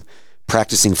go from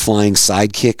practicing flying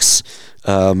side kicks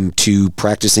to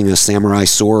practicing a samurai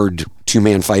sword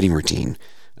 2-man fighting routine.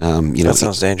 That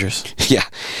sounds dangerous. Yeah,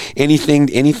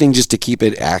 anything just to keep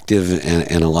it active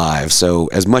and alive. So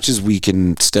as much as we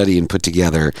can study and put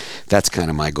together, that's kind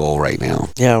of my goal right now.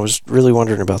 Yeah, I was really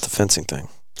wondering about the fencing thing.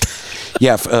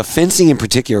 Yeah, fencing in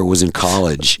particular was in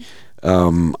college.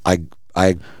 I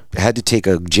had to take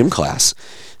a gym class.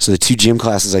 So the 2 gym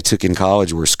classes I took in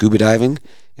college were scuba diving,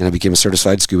 and I became a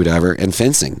certified scuba diver, and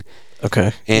fencing.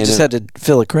 Okay. And you just had to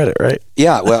fill a credit, right?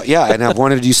 Yeah, well, yeah, and I've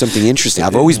wanted to do something interesting.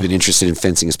 I've always been interested in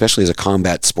fencing, especially as a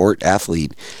combat sport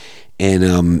athlete.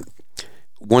 And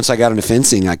once I got into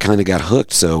fencing, I kind of got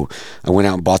hooked. So I went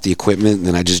out and bought the equipment, and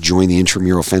then I just joined the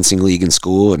intramural fencing league in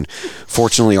school. And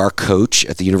fortunately, our coach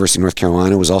at the University of North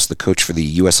Carolina was also the coach for the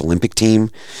U.S. Olympic team.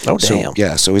 Oh,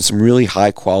 damn. So it's some really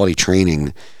high quality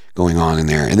training going on in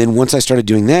there. And then once I started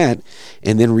doing that,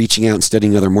 and then reaching out and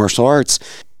studying other martial arts,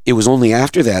 it was only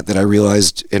after that I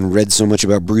realized and read so much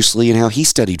about Bruce Lee and how he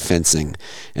studied fencing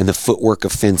and the footwork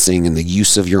of fencing and the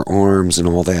use of your arms and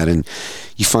all that. And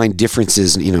you find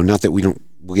differences, not that we'll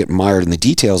get mired in the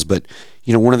details, but,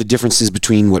 one of the differences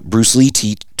between what Bruce Lee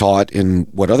taught and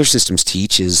what other systems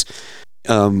teach is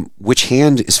which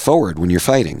hand is forward when you're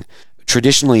fighting.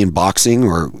 Traditionally in boxing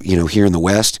or, here in the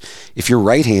West, if you're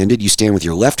right-handed, you stand with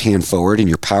your left hand forward and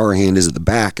your power hand is at the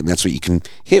back, and that's what you can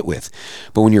hit with.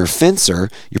 But when you're a fencer,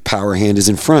 your power hand is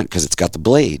in front because it's got the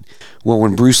blade. Well,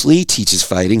 when Bruce Lee teaches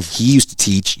fighting, he used to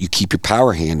teach you keep your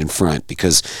power hand in front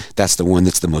because that's the one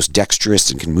that's the most dexterous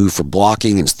and can move for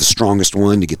blocking, and it's the strongest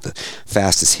one to get the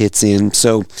fastest hits in.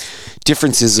 So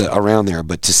differences around there,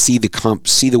 but to see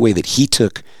the way that he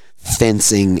took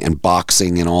fencing and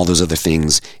boxing and all those other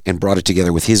things and brought it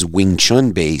together with his Wing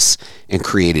Chun base and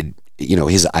created,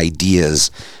 his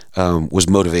ideas was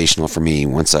motivational for me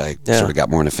once I sort of got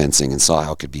more into fencing and saw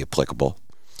how it could be applicable.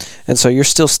 And so you're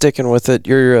still sticking with it.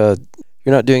 You're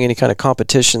not doing any kind of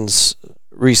competitions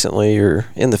recently or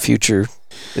in the future.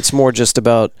 It's more just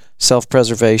about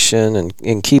self-preservation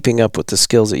and keeping up with the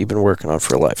skills that you've been working on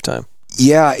for a lifetime.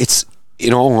 Yeah, it's,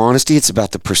 in all honesty, it's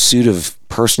about the pursuit of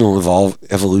personal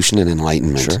evolution and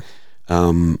enlightenment.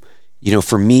 Sure.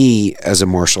 For me as a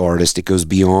martial artist, it goes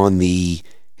beyond hey,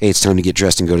 it's time to get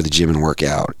dressed and go to the gym and work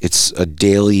out. It's a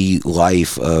daily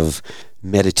life of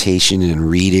meditation and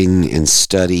reading and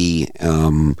study,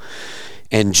 and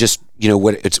just,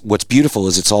 what's beautiful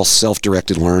is it's all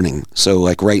self-directed learning. So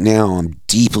like right now, I'm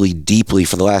deeply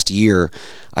for the last year,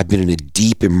 I've been in a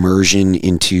deep immersion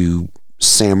into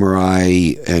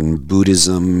samurai and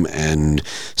Buddhism and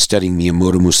studying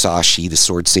Miyamoto Musashi, the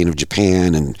sword saint of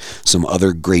Japan, and some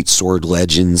other great sword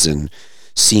legends, and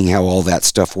seeing how all that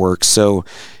stuff works. So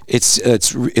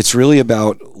it's really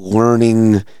about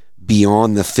learning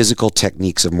beyond the physical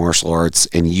techniques of martial arts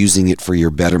and using it for your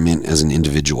betterment as an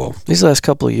individual. These last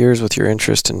couple of years with your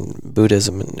interest in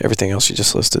Buddhism and everything else you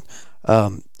just listed,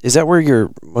 is that where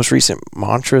your most recent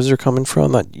mantras are coming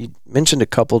from? You mentioned a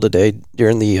couple today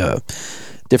during the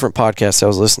different podcasts I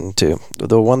was listening to.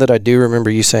 The one that I do remember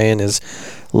you saying is,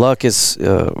 luck is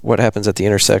what happens at the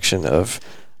intersection of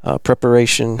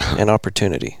preparation and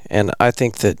opportunity. And I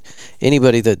think that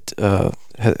anybody that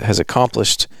has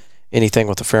accomplished anything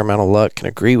with a fair amount of luck can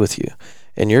agree with you.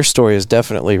 And your story is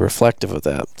definitely reflective of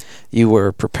that. You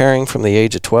were preparing from the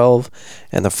age of 12,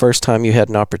 and the first time you had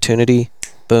an opportunity,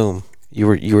 boom, you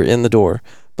were in the door.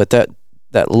 But that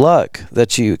luck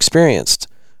that you experienced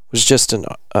was just an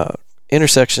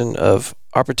intersection of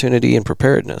opportunity and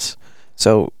preparedness.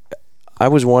 So I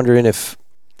was wondering if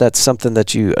that's something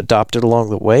that you adopted along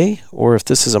the way, or if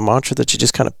this is a mantra that you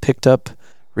just kind of picked up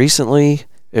recently.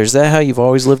 Is that how you've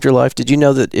always lived your life? Did you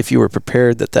know that if you were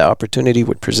prepared that the opportunity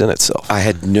would present itself? I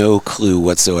had no clue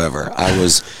whatsoever. I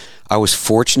was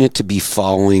fortunate to be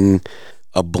following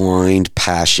a blind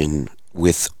passion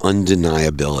with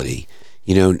undeniability.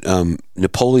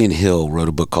 Napoleon Hill wrote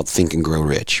a book called Think and Grow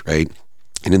Rich, right?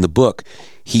 And in the book,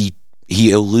 he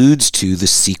alludes to the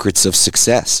secrets of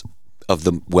success of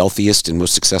the wealthiest and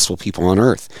most successful people on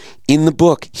earth. In the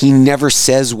book, he never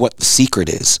says what the secret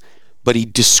is, but he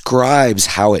describes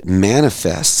how it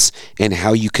manifests and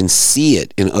how you can see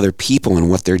it in other people and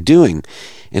what they're doing.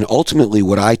 And ultimately,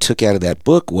 what I took out of that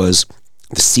book was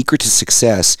the secret to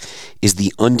success is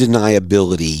the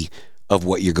undeniability of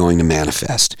what you're going to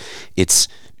manifest. It's,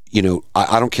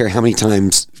 I don't care how many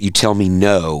times you tell me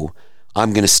no,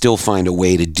 I'm going to still find a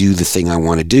way to do the thing I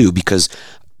want to do, because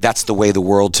that's the way the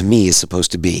world to me is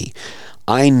supposed to be.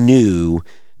 I knew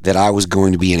that I was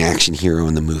going to be an action hero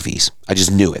in the movies. I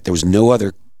just knew it. There was no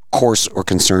other course or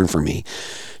concern for me.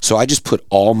 So I just put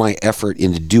all my effort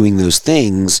into doing those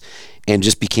things and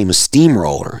just became a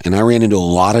steamroller. And I ran into a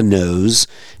lot of no's,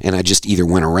 and I just either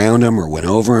went around them or went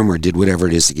over them or did whatever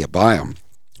it is to get by them.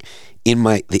 In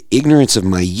the ignorance of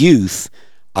my youth,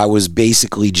 I was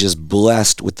basically just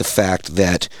blessed with the fact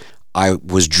that I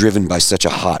was driven by such a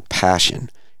hot passion.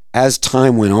 As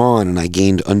time went on and I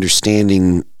gained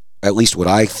understanding, at least what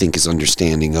I think is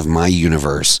understanding of my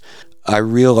universe, I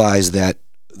realized that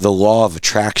the law of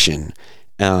attraction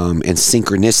and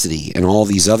synchronicity and all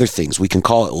these other things, we can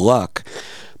call it luck,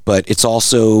 but it's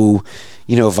also,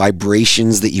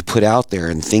 vibrations that you put out there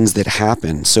and things that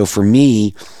happen. So for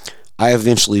me, I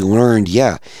eventually learned,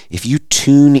 if you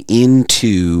tune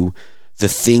into the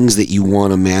things that you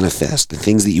want to manifest, the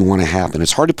things that you want to happen.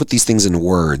 It's hard to put these things into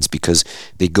words because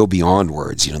they go beyond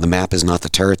words. The map is not the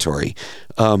territory.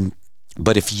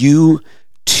 But if you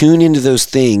tune into those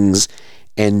things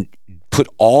and put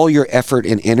all your effort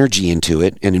and energy into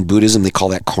it, and in Buddhism they call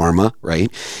that karma, right?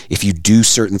 If you do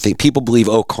certain things, people believe,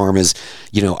 karma's,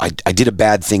 I did a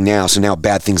bad thing now, so now a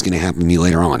bad thing's going to happen to me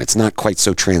later on. It's not quite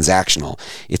so transactional.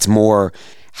 It's more,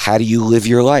 how do you live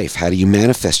your life? How do you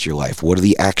manifest your life? What are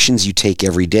the actions you take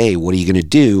every day? What are you going to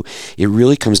do? It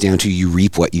really comes down to you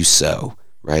reap what you sow,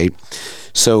 right?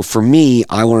 So for me,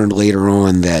 I learned later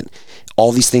on that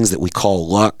all these things that we call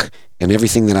luck and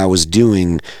everything that I was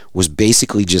doing was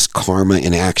basically just karma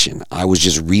in action. I was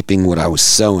just reaping what I was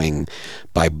sowing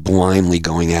by blindly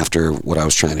going after what I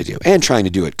was trying to do and trying to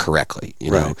do it correctly.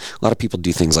 You know, a lot of people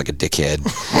do things like a dickhead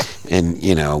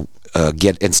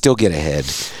and, still get ahead.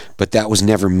 But that was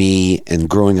never me. And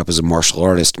growing up as a martial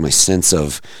artist, my sense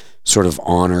of sort of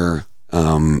honor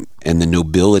and the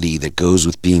nobility that goes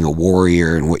with being a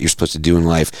warrior and what you're supposed to do in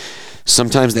life,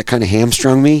 sometimes that kind of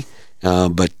hamstrung me.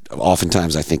 But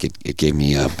oftentimes I think it gave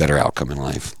me a better outcome in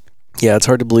life. Yeah, it's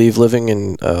hard to believe living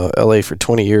in LA for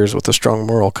 20 years with a strong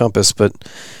moral compass, but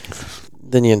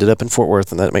then you ended up in Fort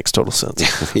Worth, and that makes total sense.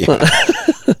 You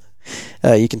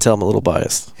can tell I'm a little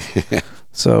biased.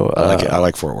 So I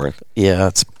like Fort Worth. Yeah,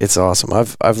 it's awesome.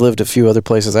 I've lived a few other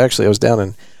places. Actually, I was down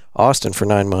in Austin for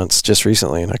 9 months just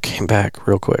recently, and I came back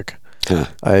real quick. Huh.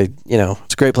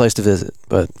 It's a great place to visit,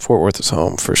 but Fort Worth is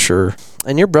home for sure.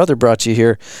 And your brother brought you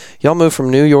here. Y'all moved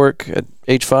from New York at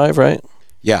age 5, right?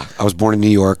 Yeah, I was born in New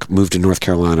York, moved to North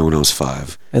Carolina when I was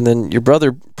 5. And then your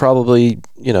brother probably,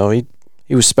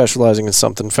 he was specializing in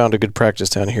something, found a good practice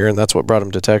down here, and that's what brought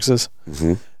him to Texas.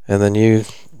 Mm-hmm. And then you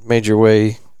made your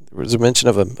way. There was a mention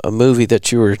of a movie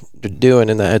that you were doing,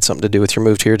 and that had something to do with your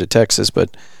move here to Texas,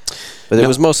 but it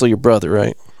was mostly your brother,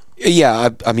 right? Yeah,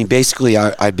 I mean, basically,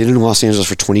 I'd been in Los Angeles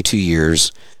for 22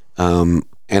 years, and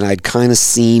I'd kind of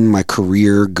seen my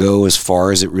career go as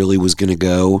far as it really was going to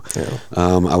go. Yeah.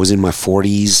 I was in my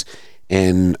 40s,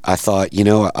 and I thought,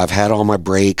 I've had all my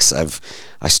breaks.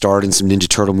 I starred in some Ninja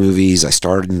Turtle movies. I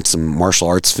starred in some martial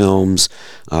arts films.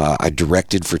 I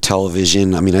directed for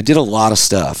television. I mean, I did a lot of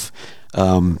stuff,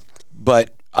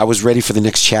 but I was ready for the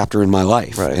next chapter in my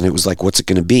life. Right. And it was like, what's it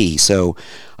going to be? So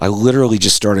I literally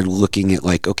just started looking at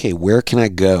like, okay, where can I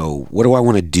go? What do I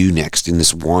want to do next in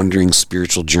this wandering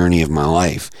spiritual journey of my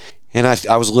life? And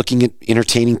I was looking at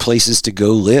entertaining places to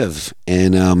go live.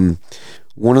 And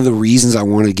one of the reasons I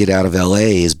wanted to get out of LA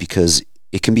is because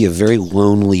it can be a very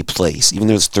lonely place. Even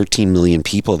though there's 13 million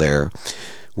people there,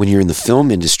 when you're in the film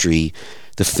industry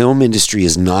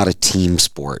is not a team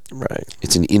sport. Right.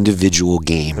 It's an individual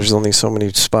game. There's only so many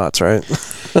spots, right?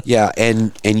 Yeah,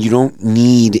 and you don't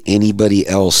need anybody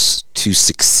else to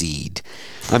succeed.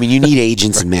 I mean, you need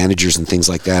agents and managers and things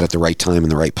like that at the right time in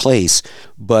the right place,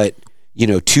 but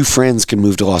two friends can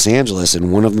move to Los Angeles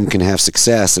and one of them can have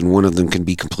success and one of them can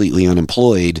be completely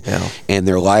unemployed, and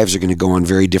their lives are going to go on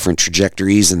very different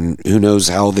trajectories, and who knows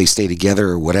how they stay together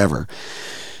or whatever.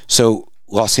 So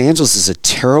Los Angeles is a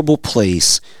terrible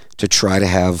place to try to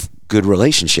have good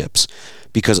relationships,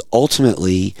 because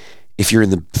ultimately, if you're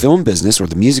in the film business or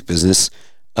the music business,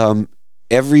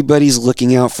 everybody's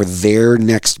looking out for their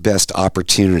next best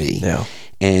opportunity. Yeah.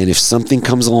 And if something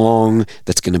comes along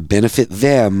that's going to benefit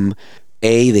them,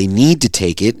 A, they need to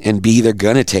take it, and B, they're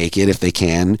going to take it if they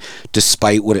can,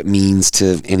 despite what it means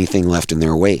to anything left in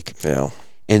their wake. Yeah.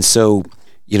 And so,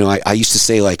 I used to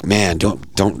say, like, man,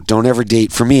 don't ever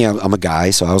date. For me, I'm a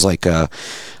guy, so I was like, I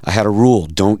had a rule: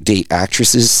 don't date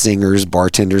actresses, singers,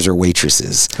 bartenders, or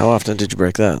waitresses. How often did you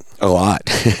break that? A lot.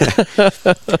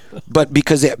 But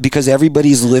because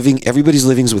everybody's living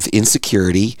with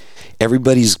insecurity,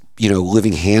 everybody's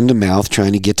living hand to mouth,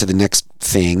 trying to get to the next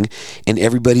thing, and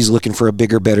everybody's looking for a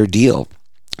bigger, better deal.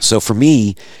 So for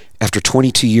me, after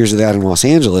 22 years of that in Los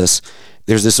Angeles,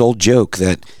 there's this old joke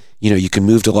that, you can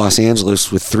move to Los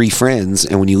Angeles with 3 friends,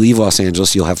 and when you leave Los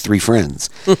Angeles, you'll have 3 friends.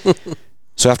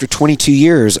 So after 22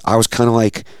 years, I was kind of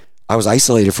like, I was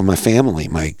isolated from my family.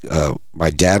 My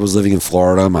dad was living in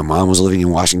Florida. My mom was living in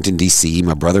Washington, D.C.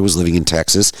 My brother was living in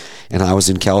Texas, and I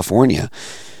was in California.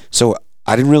 So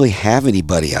I didn't really have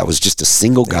anybody. I was just a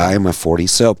single guy in my 40s.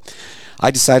 So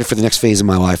I decided for the next phase of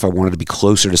my life, I wanted to be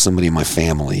closer to somebody in my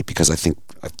family, because I think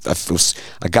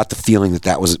I got the feeling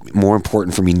that was more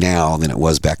important for me now than it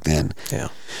was back then. Yeah.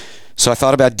 So I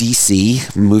thought about D.C.,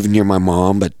 moving near my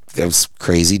mom, but that was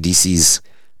crazy. D.C.'s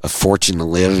a fortune to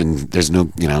live, and there's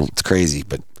no, it's crazy.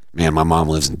 But man, my mom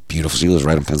lives in beautiful. She lives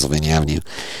right on Pennsylvania Avenue.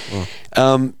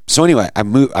 Oh. So anyway,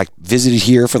 I visited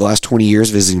here for the last 20 years,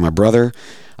 visiting my brother.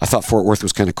 I thought Fort Worth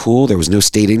was kind of cool. There was no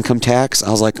state income tax.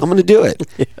 I was like, I'm going to do it.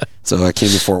 Yeah. So I came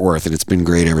to Fort Worth, and it's been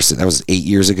great ever since. That was 8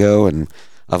 years ago, and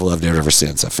I've loved it ever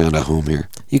since. I found a home here.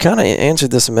 You kind of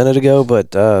answered this a minute ago,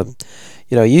 but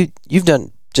you've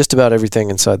done just about everything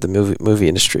inside the movie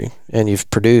industry, and you've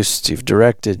produced, you've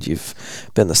directed, you've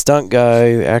been the stunt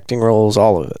guy, acting roles,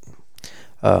 all of it.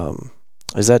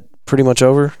 Is that pretty much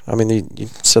over? I mean, you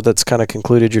said that's kind of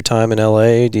concluded your time in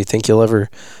LA. Do you think you'll ever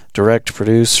direct,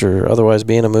 produce, or otherwise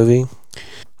be in a movie?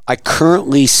 I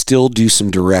currently still do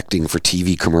some directing for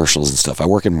TV commercials and stuff. I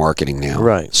work in marketing now.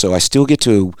 Right. So I still get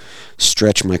to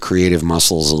stretch my creative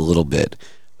muscles a little bit.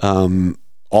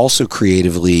 Also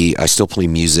creatively, I still play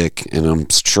music, and I'm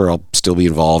sure I'll still be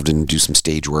involved and do some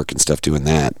stage work and stuff doing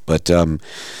that. But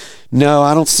no,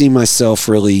 I don't see myself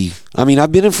really. I mean,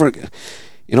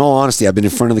 in all honesty, I've been in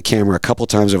front of the camera a couple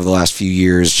times over the last few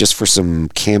years just for some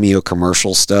cameo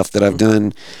commercial stuff that I've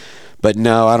done. But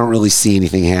no, I don't really see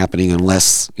anything happening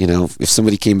unless, if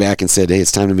somebody came back and said, hey,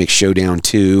 it's time to make Showdown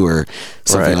 2 or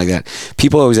something like that.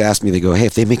 People always ask me, they go, hey,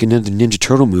 if they make another Ninja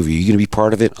Turtle movie, are you going to be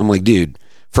part of it? I'm like, dude,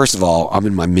 first of all, I'm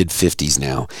in my mid-50s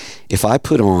now. If I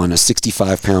put on a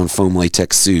 65-pound foam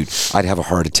latex suit, I'd have a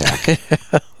heart attack.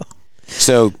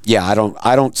 So, yeah, I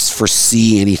don't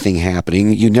foresee anything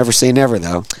happening. You never say never,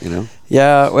 though,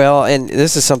 Yeah, well, and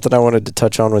this is something I wanted to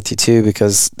touch on with you, too,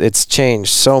 because it's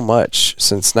changed so much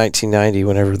since 1990,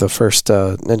 whenever the first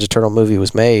Ninja Turtle movie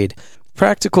was made.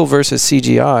 Practical versus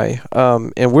CGI.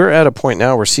 And we're at a point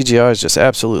now where CGI is just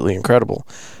absolutely incredible.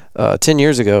 10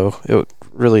 years ago, it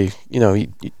really,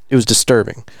 it was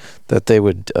disturbing that they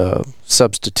would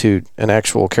substitute an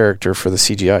actual character for the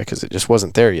CGI because it just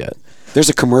wasn't there yet. There's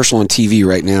a commercial on TV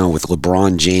right now with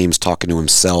LeBron James talking to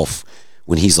himself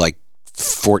when he's like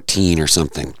 14 or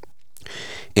something.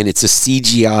 And it's a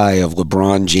CGI of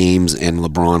LeBron James and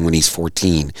LeBron when he's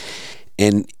 14.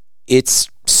 And it's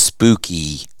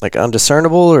spooky. Like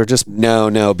undiscernible or just...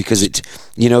 No, because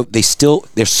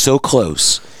they're so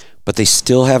close, but they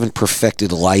still haven't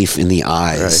perfected life in the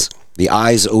eyes. Right. The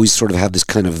eyes always sort of have this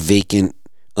kind of vacant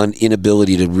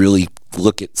inability to really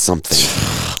look at something.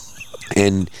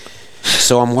 And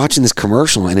so I'm watching this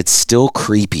commercial and it's still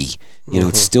creepy.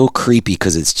 It's still creepy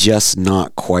because it's just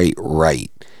not quite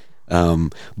right.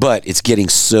 But it's getting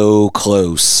so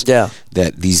close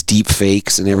that these deep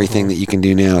fakes and everything that you can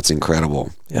do now, it's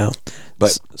incredible. Yeah.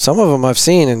 But some of them I've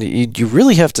seen, and you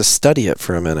really have to study it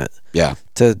for a minute. Yeah.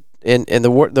 And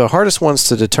the hardest ones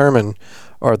to determine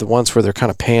are the ones where they're kind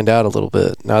of panned out a little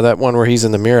bit. Now, that one where he's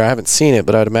in the mirror, I haven't seen it,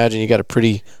 but I'd imagine you got a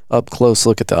pretty up-close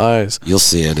look at the eyes. You'll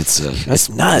see it. That's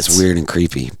nuts. It's weird and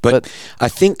creepy. But I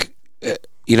think,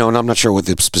 and I'm not sure what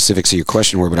the specifics of your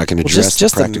question were, but I can address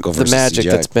just the practical versus the magic CGI.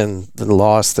 That's been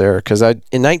lost there. Because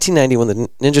in 1990, when the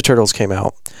Ninja Turtles came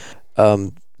out,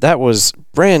 that was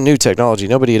brand new technology.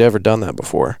 Nobody had ever done that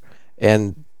before.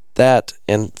 And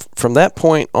from that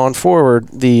point on forward,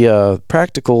 the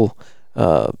practical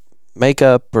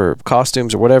makeup or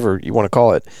costumes or whatever you want to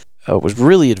call it was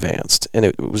really advanced, and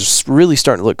it was really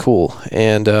starting to look cool.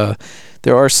 And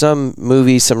there are some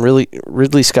movies, some really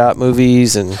Ridley Scott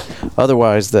movies and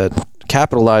otherwise, that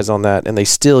capitalize on that, and they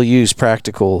still use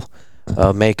practical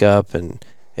makeup and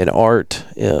art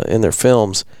in their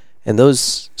films, and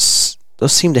those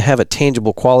seem to have a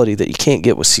tangible quality that you can't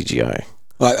get with CGI.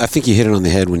 Well, I think you hit it on the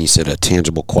head when you said a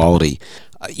tangible quality.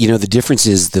 The difference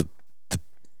is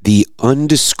the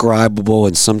undescribable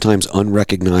and sometimes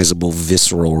unrecognizable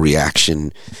visceral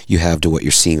reaction you have to what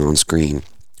you're seeing on screen.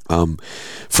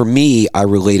 For me, I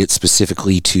relate it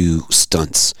specifically to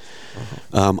stunts.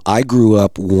 I grew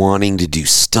up wanting to do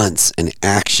stunts and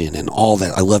action and all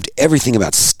that. I loved everything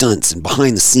about stunts and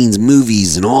behind the scenes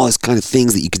movies and all this kind of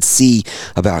things that you could see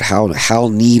about how Hal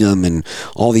Needham and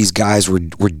all these guys were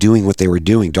doing what they were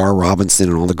doing. Dar Robinson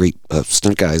and all the great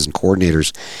stunt guys and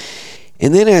coordinators.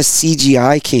 And then as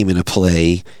CGI came into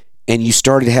play and you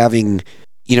started having,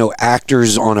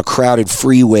 actors on a crowded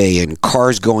freeway and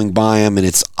cars going by them, and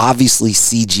it's obviously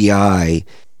CGI,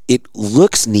 it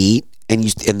looks neat, and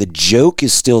the joke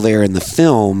is still there in the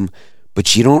film,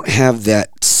 but you don't have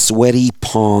that sweaty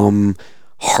palm,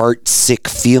 heart-sick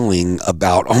feeling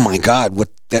about, oh my God, what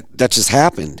that just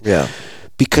happened. Yeah.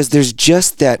 Because there's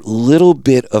just that little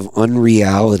bit of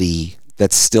unreality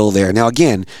that's still there. Now,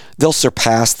 again, they'll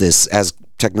surpass this as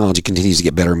technology continues to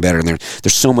get better and better, and they're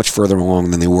so much further along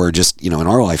than they were just, in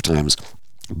our lifetimes.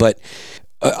 But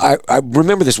I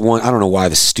remember this one, I don't know why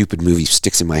this stupid movie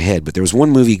sticks in my head, but there was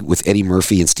one movie with Eddie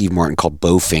Murphy and Steve Martin called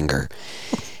Bowfinger.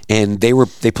 and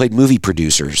they played movie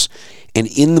producers. And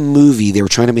in the movie, they were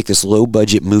trying to make this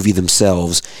low-budget movie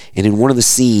themselves. And in one of the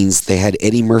scenes, they had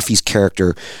Eddie Murphy's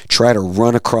character try to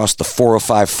run across the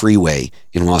 405 freeway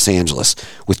in Los Angeles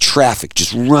with traffic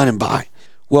just running by.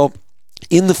 Well,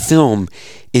 in the film,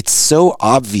 it's so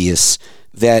obvious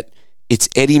that it's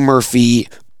Eddie Murphy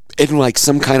in like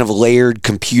some kind of layered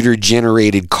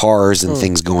computer-generated cars and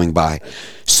things going by.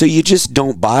 So you just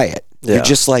don't buy it. Yeah. You're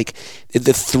just like,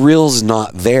 the thrill's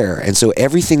not there. And so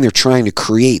everything they're trying to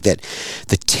create, that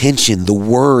the tension, the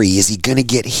worry, is he going to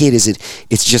get hit?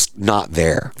 It's just not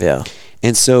there. Yeah.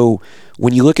 And so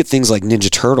when you look at things like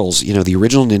Ninja Turtles, the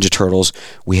original Ninja Turtles,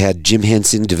 we had Jim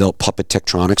Henson develop Puppet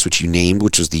Tektronix, which you named,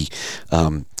 which was the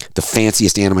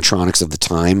fanciest animatronics of the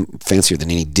time, fancier than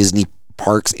any Disney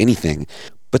parks, anything.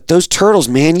 But those turtles,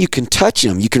 man, you can touch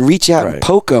them. You can reach out and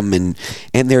poke them, and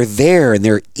they're there, and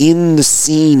they're in the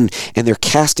scene, and they're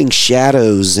casting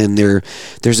shadows, and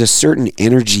there's a certain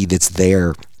energy that's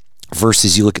there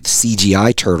versus you look at the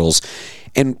CGI turtles,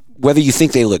 and whether you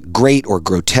think they look great or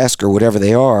grotesque or whatever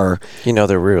they are,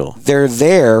 they're real. They're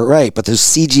there, right? But those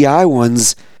CGI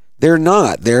ones, they're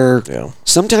not.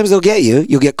 Sometimes they'll get you.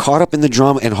 You'll get caught up in the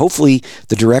drama, and hopefully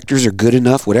the directors are good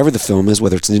enough, whatever the film is,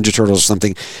 whether it's Ninja Turtles or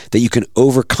something, that you can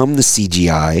overcome the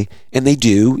CGI, and they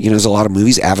do. There's a lot of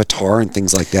movies, Avatar and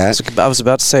things like that. I was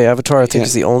about to say Avatar, I think,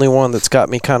 is the only one that's got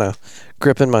me kind of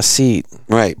gripping my seat.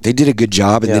 Right. They did a good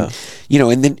job, and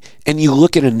then you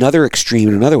look at another extreme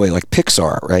in another way, like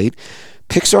Pixar, right?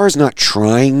 Pixar is not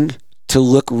trying to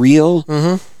look real.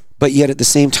 Mm-hmm. But yet at the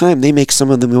same time, they make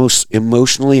some of the most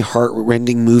emotionally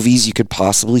heart-rending movies you could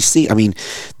possibly see. I mean,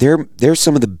 they're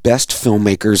some of the best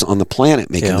filmmakers on the planet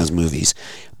making those movies.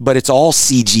 But it's all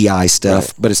CGI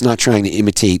stuff, but it's not trying to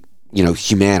imitate,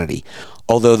 humanity.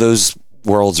 Although those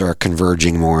worlds are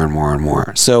converging more and more and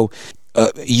more. So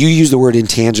you use the word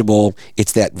intangible.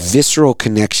 It's that visceral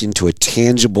connection to a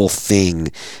tangible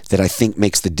thing that I think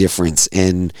makes the difference.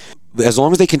 And as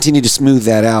long as they continue to smooth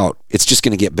that out, it's just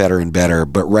going to get better and better.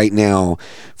 But right now,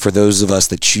 for those of us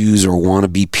that choose or want to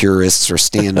be purists or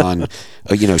stand on,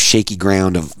 shaky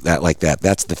ground of that like that,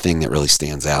 that's the thing that really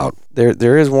stands out.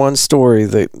 There is one story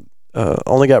that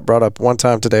only got brought up one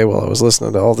time today while I was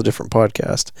listening to all the different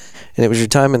podcasts, and it was your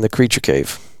time in the Creature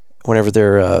Cave, whenever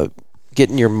they're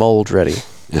getting your mold ready.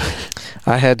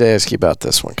 I had to ask you about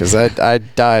this one because I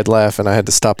died laughing. I had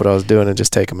to stop what I was doing and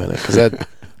just take a minute because that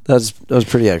was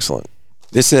pretty excellent.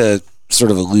 This sort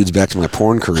of alludes back to my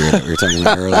porn career that we were talking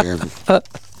about earlier.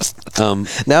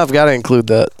 Now I've got to include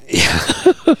that.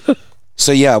 Yeah.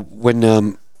 So yeah, when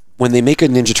they make a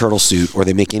Ninja Turtle suit or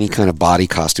they make any kind of body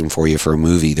costume for you for a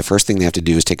movie, the first thing they have to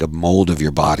do is take a mold of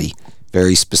your body,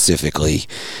 very specifically,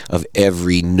 of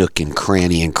every nook and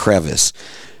cranny and crevice.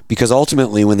 Because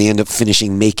ultimately, when they end up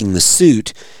finishing making the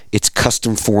suit, it's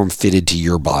custom form fitted to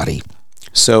your body.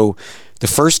 So the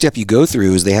first step you go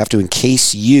through is they have to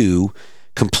encase you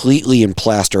completely in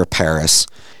plaster of Paris.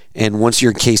 And once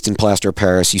you're encased in plaster of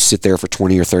Paris, you sit there for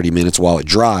 20 or 30 minutes while it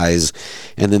dries.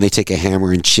 And then they take a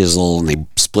hammer and chisel and they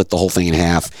split the whole thing in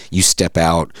half. You step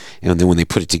out. And then when they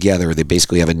put it together, they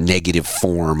basically have a negative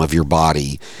form of your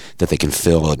body that they can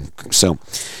fill. And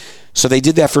so they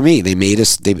did that for me. They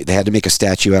had to make a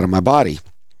statue out of my body.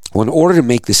 Well, in order to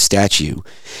make this statue,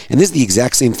 and this is the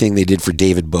exact same thing they did for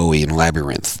David Bowie in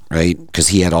Labyrinth, right? Because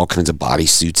he had all kinds of body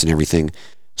suits and everything.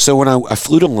 So when I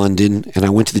flew to London, and I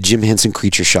went to the Jim Henson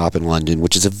Creature Shop in London,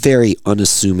 which is a very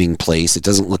unassuming place. It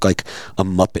doesn't look like a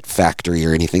Muppet factory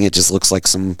or anything. It just looks like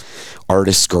some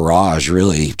artist's garage,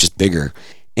 really, just bigger.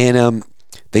 And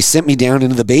they sent me down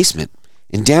into the basement.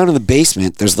 And down in the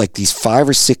basement, there's like these 5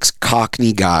 or 6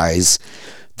 Cockney guys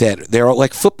that they're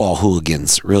like football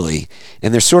hooligans, really.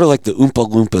 And they're sort of like the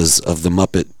Oompa Loompas of the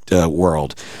Muppet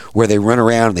world, where they run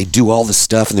around and they do all this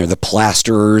stuff, and they're the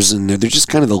plasterers, and they're just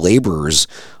kind of the laborers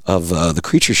of the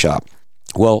Creature Shop.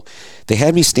 Well, they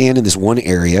had me stand in this one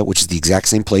area, which is the exact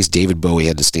same place David Bowie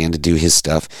had to stand to do his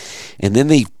stuff. And then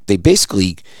they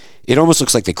basically... It almost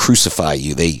looks like they crucify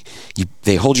you.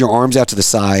 They hold your arms out to the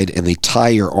side, and they tie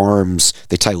your arms.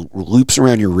 They tie loops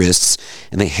around your wrists,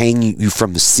 and they hang you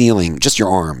from the ceiling, just your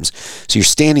arms. So you're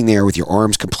standing there with your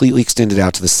arms completely extended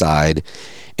out to the side,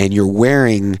 and you're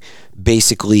wearing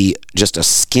basically just a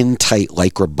skin-tight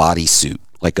Lycra bodysuit,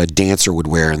 like a dancer would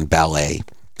wear in ballet,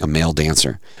 a male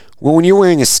dancer. Well, when you're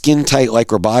wearing a skin-tight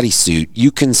Lycra bodysuit, you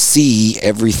can see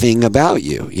everything about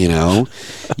you,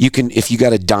 You can, if you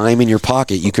got a dime in your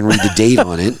pocket, you can read the date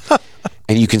on it,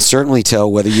 and you can certainly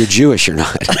tell whether you're Jewish or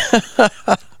not.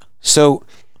 So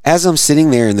as I'm sitting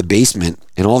there in the basement,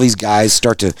 and all these guys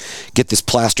start to get this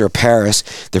plaster of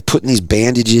Paris, they're putting these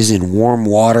bandages in warm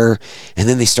water, and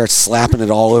then they start slapping it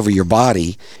all over your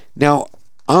body. Now,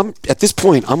 at this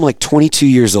point, I'm like 22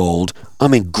 years old.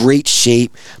 I'm in great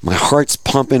shape. My heart's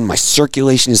pumping. My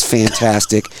circulation is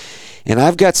fantastic. And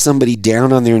I've got somebody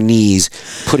down on their knees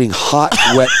putting hot,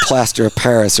 wet plaster of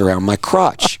Paris around my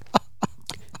crotch.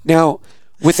 Now,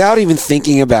 without even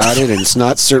thinking about it, and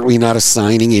it's certainly not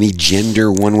assigning any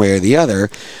gender one way or the other,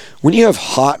 when you have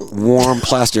hot, warm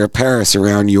plaster of Paris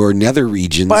around your nether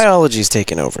regions, biology's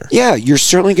taking over. Yeah, you're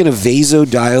certainly going to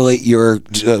vasodilate your,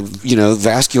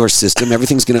 vascular system.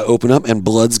 Everything's going to open up, and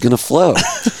blood's going to flow.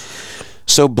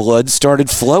 So blood started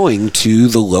flowing to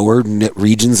the lower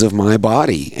regions of my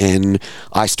body, and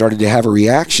I started to have a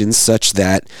reaction such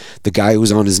that the guy who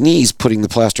was on his knees putting the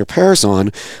plaster of Paris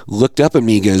on looked up at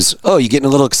me and goes, "Oh, you getting a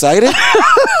little excited?"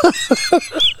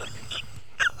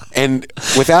 And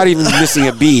without even missing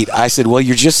a beat, I said, "Well,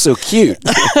 you're just so cute."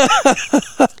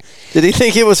 Did he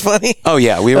think it was funny? Oh,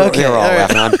 yeah. We were all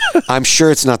laughing. I'm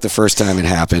sure it's not the first time it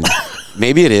happened.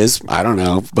 Maybe it is. I don't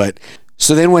know. But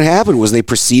so then what happened was they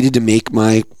proceeded to make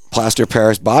my plaster of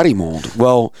Paris body mold.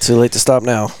 Well, too late to stop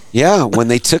now. Yeah. When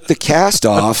they took the cast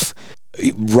off,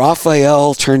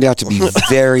 Raphael turned out to be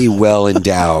very well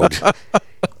endowed.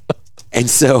 And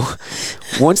so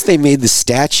once they made the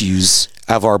statues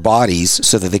of our bodies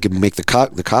so that they could make the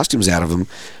costumes out of them,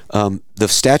 the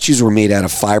statues were made out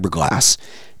of fiberglass.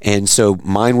 And so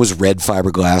mine was red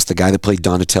fiberglass. The guy that played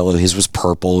Donatello, his was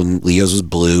purple, and Leo's was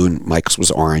blue, and Mike's was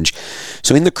orange.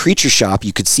 So in the creature shop,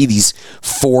 you could see these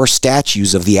 4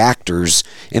 statues of the actors,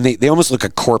 and they almost look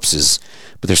like corpses,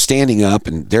 but they're standing up,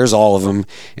 and there's all of them,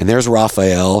 and there's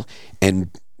Raphael,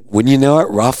 and wouldn't you know it,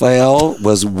 Raphael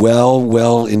was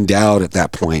well endowed at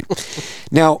that point.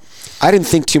 Now, I didn't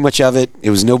think too much of it. It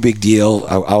was no big deal.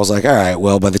 I was like, all right,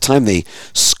 well, by the time they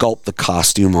sculpt the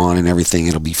costume on and everything,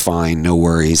 it'll be fine. No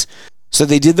worries. So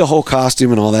they did the whole costume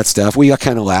and all that stuff. We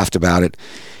kind of laughed about it.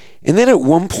 And then at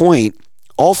one point,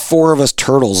 all 4 of us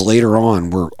turtles later on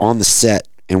were on the set,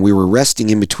 and we were resting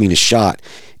in between a shot.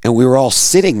 And we were all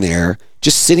sitting there,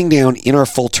 just sitting down in our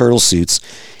full turtle suits.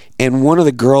 And one of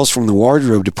the girls from the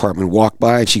wardrobe department walked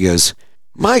by, and she goes,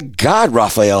 "My God,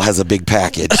 Raphael has a big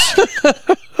package."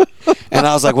 And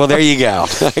I was like, well, there you go.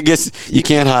 I guess you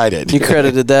can't hide it. You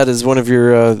credited that as one of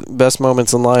your best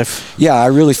moments in life. Yeah, I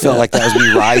really felt like that was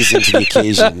me rising to the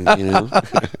occasion.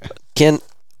 Ken,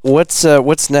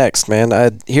 what's next,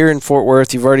 man? Here in Fort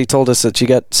Worth, you've already told us that you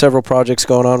got several projects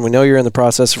going on. We know you're in the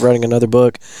process of writing another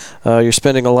book. You're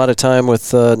spending a lot of time with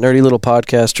nerdy little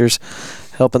podcasters,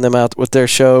 helping them out with their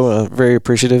show. Very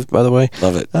appreciative, by the way.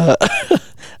 Love it.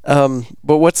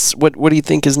 But what do you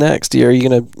think is next? Are you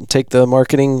going to take the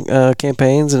marketing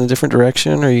campaigns in a different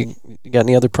direction, or you got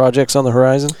any other projects on the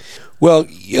horizon? Well,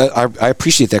 I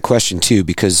appreciate that question too,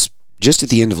 because just at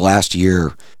the end of last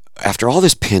year, after all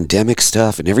this pandemic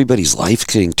stuff and everybody's life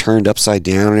getting turned upside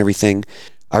down and everything,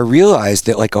 I realized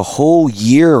that like a whole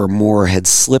year or more had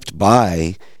slipped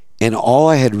by, and all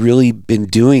I had really been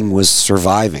doing was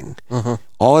surviving. Uh-huh.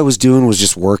 All I was doing was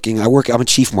just working. I'm a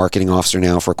chief marketing officer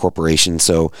now for a corporation,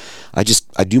 so I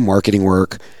do marketing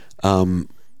work.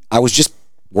 I was just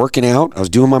working out. I was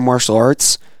doing my martial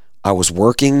arts. I was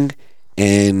working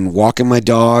and walking my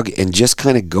dog and just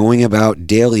kind of going about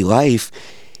daily life.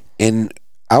 And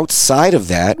outside of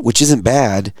that, which isn't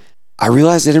bad, I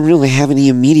realized I didn't really have any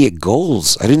immediate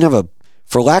goals. I didn't have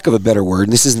for lack of a better word,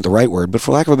 and this isn't the right word, but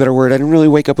for lack of a better word, I didn't really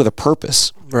wake up with a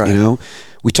purpose. Right. You know,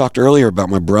 we talked earlier about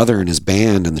my brother and his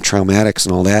band and the Traumatics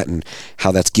and all that, and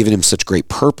how that's given him such great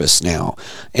purpose now.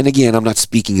 And again, I'm not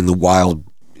speaking in the wild,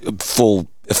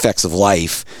 full effects of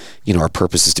life. You know, our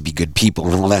purpose is to be good people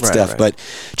and all that stuff. Right. But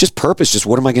just purpose, just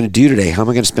what am I going to do today? How am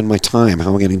I going to spend my time?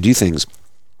 How am I going to do things?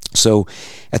 So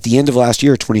at the end of last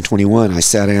year, 2021, I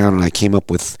sat down and I came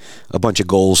up with a bunch of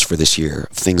goals for this year,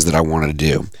 things that I wanted to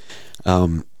do.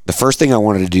 The first thing I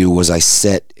wanted to do was I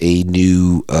set a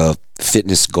new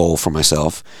fitness goal for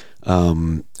myself.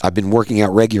 I've been working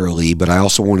out regularly, but I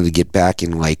also wanted to get back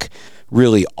in like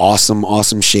really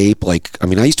awesome shape. Like, I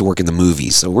mean, I used to work in the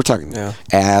movies, so we're talking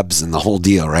abs and the whole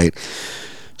deal, right?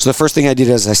 So the first thing I did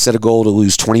is I set a goal to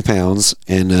lose 20 pounds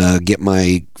and get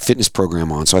my fitness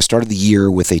program on. So I started the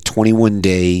year with a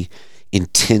 21-day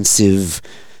intensive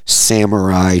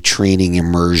samurai training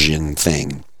immersion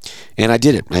thing. And I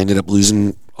did it. I ended up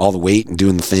losing all the weight and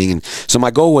doing the thing. And so my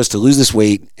goal was to lose this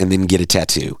weight and then get a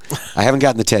tattoo. I haven't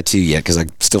gotten the tattoo yet because I'm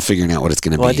still figuring out what it's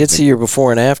going to be. Well, I did see your before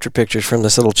and after pictures from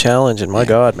this little challenge, and my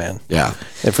God, man. Yeah.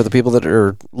 And for the people that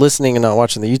are listening and not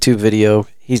watching the YouTube video,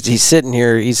 he's sitting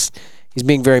here. He's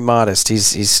being very modest.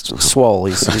 He's swole.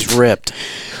 He's ripped.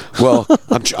 Well,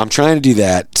 I'm trying to do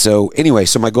that. So anyway,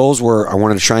 so my goals were I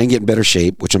wanted to try and get in better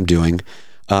shape, which I'm doing.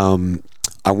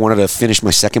 I wanted to finish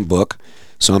my second book.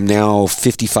 So I'm now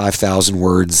 55,000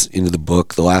 words into the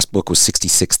book. The last book was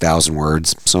 66,000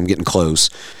 words, so I'm getting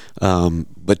close.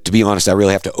 But to be honest, I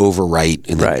really have to overwrite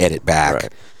and then edit back.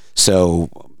 Right. So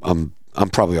I'm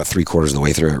probably about 3/4 of the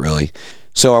way through it, really.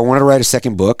 So I wanted to write a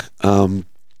second book.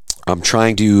 I'm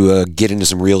trying to get into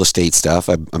some real estate stuff.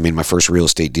 I made my first real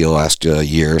estate deal last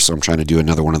year, so I'm trying to do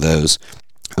another one of those.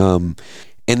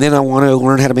 And then I want to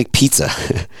learn how to make pizza.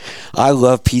 I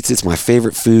love pizza. It's my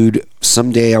favorite food.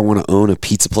 Someday I want to own a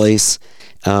pizza place,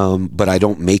 but I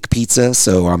don't make pizza.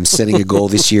 So I'm setting a goal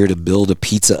this year to build a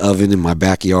pizza oven in my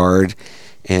backyard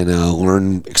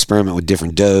and experiment with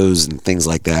different doughs and things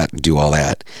like that and do all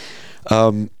that.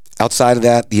 Outside of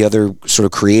that, the other sort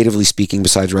of creatively speaking,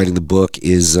 besides writing the book,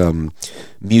 is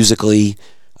musically.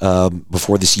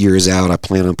 Before this year is out, I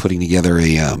plan on putting together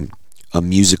a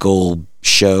musical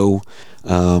show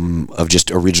of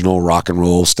just original rock and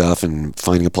roll stuff and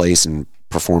finding a place and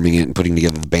performing it and putting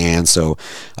together the band. So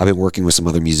I've been working with some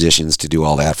other musicians to do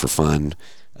all that for fun.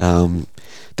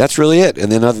 That's really it.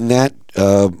 And then other than that,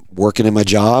 working in my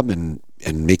job and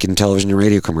making television and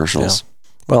radio commercials. Yeah.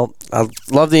 Well, I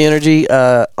love the energy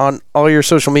on all your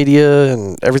social media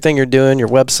and everything you're doing, your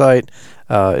website.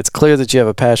 It's clear that you have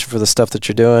a passion for the stuff that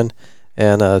you're doing,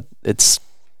 and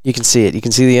you can see it. You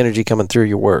can see the energy coming through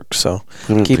your work. So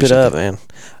keep it up, man.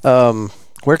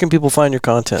 Where can people find your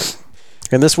content?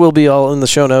 And this will be all in the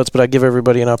show notes, but I give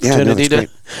everybody an opportunity to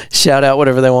shout out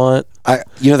whatever they want.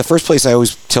 The first place I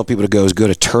always tell people to go is go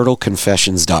to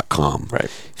turtleconfessions.com. Right.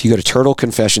 If you go to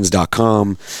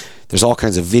turtleconfessions.com, there's all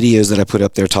kinds of videos that I put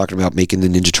up there talking about making the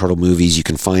Ninja Turtle movies. You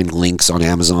can find links on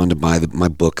Amazon to buy my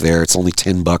book there. It's only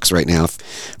 $10 right now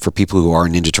for people who are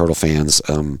Ninja Turtle fans.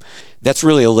 That's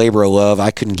really a labor of love. I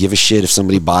couldn't give a shit if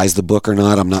somebody buys the book or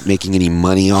not. I'm not making any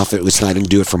money off it. I didn't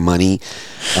do it for money.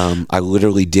 I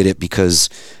literally did it because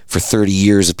for 30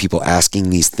 years of people asking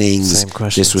these things,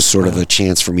 this was sort of a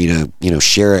chance for me to,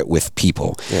 share it with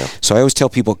people. Yeah. So I always tell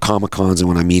people at Comic-Cons and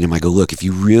when I meet them, I go, look, if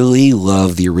you really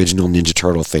love the original Ninja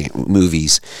Turtle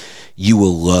movies, you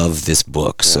will love this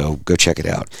book. Yeah. So go check it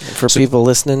out. For people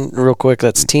listening, real quick,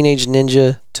 that's Teenage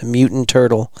Ninja to Mutant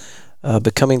Turtle,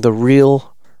 becoming the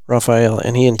real Raphael,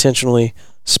 and he intentionally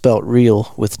spelt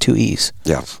real with 2 E's.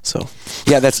 Yeah. So.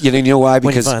 Yeah, that's you know why?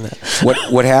 Because when you find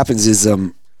that. what happens is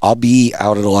I'll be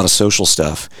out at a lot of social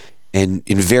stuff, and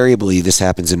invariably this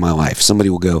happens in my life. Somebody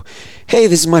will go, "Hey,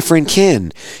 this is my friend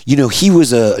Ken. He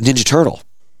was a Ninja Turtle,"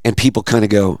 and people kind of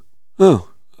go, "Oh,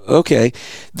 okay."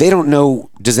 They don't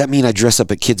know. Does that mean I dress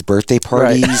up at kids' birthday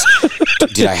parties? Right.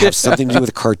 Did I have something to do with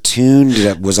a cartoon?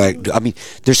 I mean,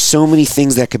 there's so many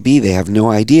things that could be. They have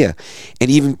no idea. And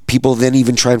even people then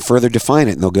even try and further define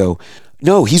it. And they'll go,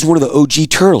 "No, he's one of the OG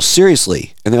Turtles,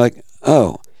 seriously." And they're like,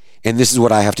 "Oh." And this is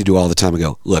what I have to do all the time. I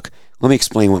go, "Look, let me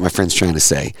explain what my friend's trying to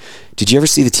say. Did you ever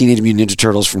see the Teenage Mutant Ninja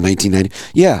Turtles from 1990?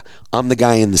 Yeah, I'm the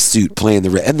guy in the suit playing the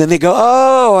red." And then they go,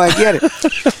 "Oh, I get it."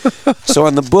 So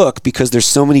on the book, because there's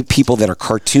so many people that are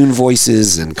cartoon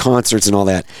voices and concerts and all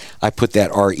that, I put that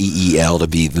REEL to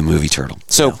be the movie Turtle.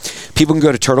 So people can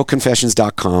go to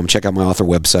turtleconfessions.com, check out my author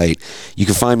website. You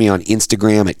can find me on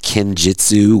Instagram at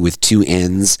Kenjitsu with 2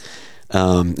 N's.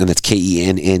 And that's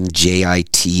KENNJITSU.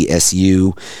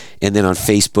 And then on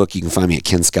Facebook, you can find me at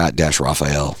Ken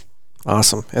Scott-Raphael.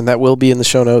 Awesome. And that will be in the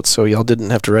show notes, so y'all didn't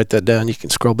have to write that down. You can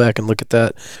scroll back and look at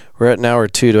that. We're at an hour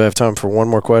 2. Do I have time for one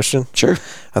more question? Sure.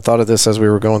 I thought of this as we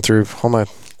were going through all my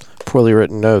poorly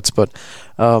written notes, but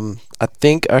I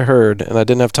think I heard, and I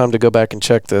didn't have time to go back and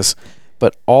check this,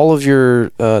 but all of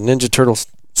your Ninja Turtle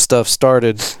stuff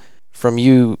started from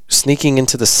you sneaking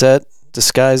into the set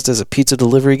disguised as a pizza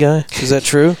delivery guy. Is that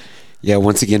true? Yeah,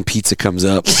 once again, pizza comes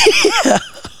up.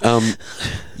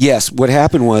 Yes, what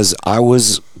happened was I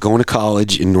was going to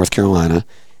college in North Carolina,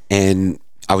 and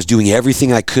I was doing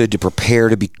everything I could to prepare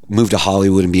to move to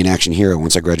Hollywood and be an action hero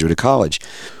once I graduated college.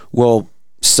 Well,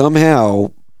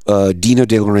 somehow, Dino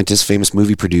De Laurentiis, famous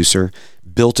movie producer,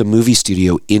 built a movie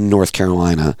studio in North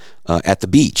Carolina at the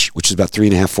beach, which is about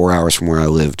 3.5, 4 hours from where I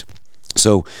lived.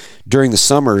 So during the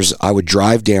summers, I would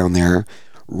drive down there,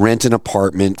 rent an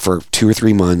apartment for 2 or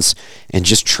 3 months, and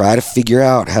just try to figure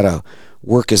out how to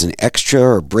work as an extra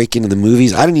or break into the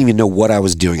movies. I didn't even know what I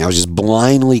was doing. I was just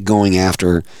blindly going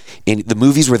after, and the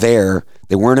movies were there.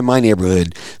 They weren't in my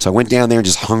neighborhood. So I went down there and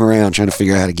just hung around trying to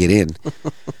figure out how to get in.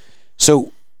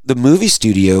 So the movie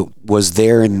studio was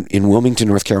there in Wilmington,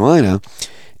 North Carolina,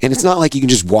 and it's not like you can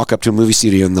just walk up to a movie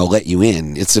studio and they'll let you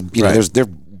in. It's there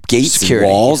gates security.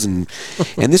 And walls and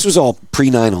this was all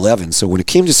pre 9/11. So when it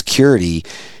came to security,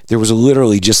 there was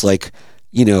literally just like,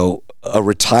 a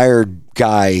retired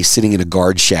guy sitting in a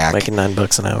guard shack making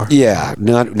 $9 an hour. Yeah,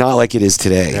 not like it is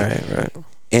today. Right.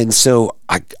 And so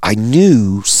I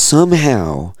knew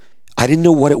somehow, I didn't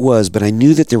know what it was, but I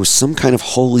knew that there was some kind of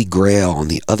holy grail on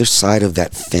the other side of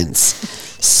that fence.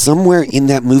 Somewhere in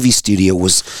that movie studio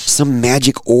was some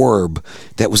magic orb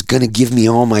that was going to give me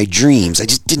all my dreams. I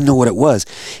just didn't know what it was,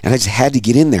 and I just had to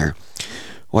get in there.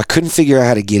 Well, I couldn't figure out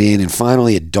how to get in, and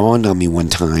finally it dawned on me one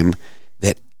time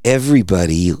that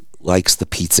everybody likes the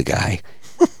pizza guy.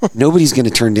 Nobody's going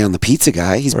to turn down the pizza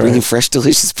guy. He's bringing fresh,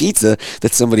 delicious pizza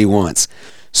that somebody wants.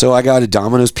 So I got a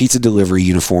Domino's Pizza delivery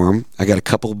uniform. I got a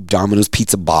couple Domino's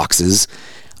Pizza boxes.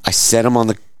 I set them on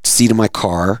the seat of my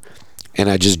car, and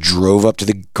I just drove up to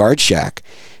the guard shack.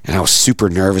 And I was super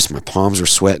nervous. My palms were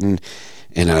sweating.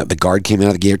 And the guard came out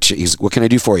of the gate. He's, "What can I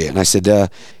do for you?" And I said,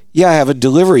 "Yeah, I have a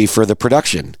delivery for the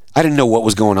production." I didn't know what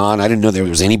was going on. I didn't know there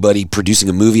was anybody producing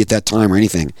a movie at that time or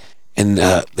anything. And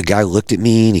the guy looked at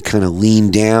me, and he kind of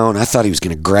leaned down. I thought he was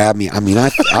going to grab me. I mean,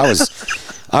 I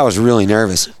was really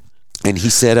nervous. And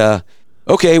he said,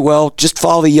 "Okay, well, just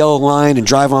follow the yellow line and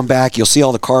drive on back. You'll see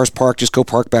all the cars parked. Just go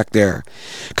park back there."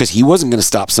 Because he wasn't going to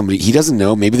stop somebody. He doesn't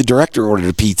know. Maybe the director ordered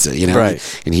a pizza, you know?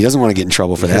 Right. And he doesn't want to get in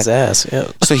trouble for that. His ass,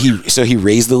 yeah. So he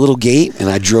raised the little gate, and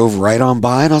I drove right on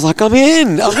by, and I was like, I'm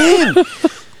in.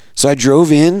 So I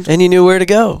drove in. And you knew where to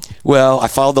go. Well, I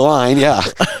followed the line, yeah.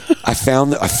 I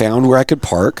found where I could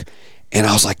park, and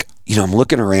I was like, I'm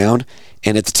looking around,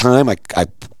 and at the time,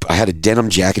 I had a denim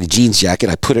jacket, a jeans jacket.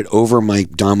 I put it over my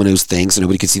Domino's thing so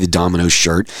nobody could see the Domino's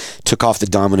shirt, took off the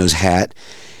Domino's hat,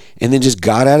 and then just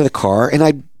got out of the car. And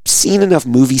I'd seen enough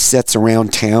movie sets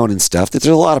around town and stuff that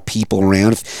there's a lot of people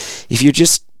around. If you're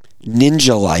just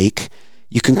ninja-like,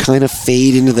 you can kind of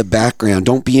fade into the background.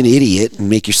 Don't be an idiot and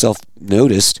make yourself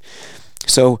noticed.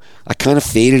 So I kind of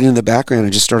faded into the background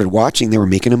and just started watching. They were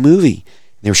making a movie.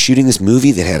 They were shooting this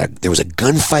movie that there was a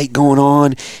gunfight going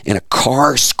on and a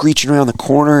car screeching around the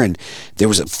corner, and there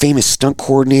was a famous stunt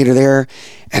coordinator there.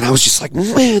 And I was just like,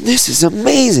 man, this is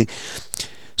amazing.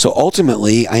 So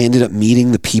ultimately, I ended up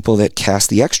meeting the people that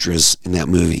cast the extras in that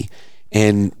movie.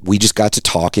 And we just got to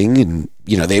talking, and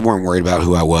they weren't worried about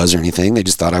who I was or anything. They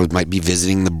just thought I might be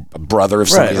visiting the brother of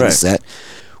somebody on the set.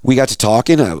 We got to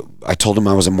talking. I told them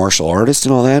I was a martial artist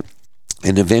and all that.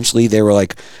 And eventually they were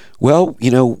like, "Well,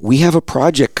 we have a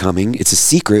project coming. It's a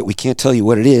secret. We can't tell you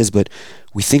what it is, but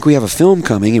we think we have a film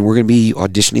coming, and we're going to be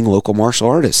auditioning local martial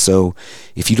artists. So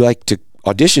if you'd like to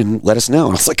audition, let us know."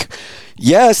 And I was like,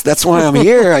 yes, that's why I'm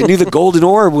here. I knew the golden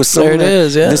orb was somewhere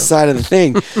this side of the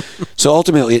thing. So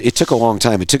ultimately, it took a long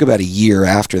time. It took about a year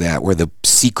after that where the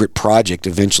secret project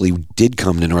eventually did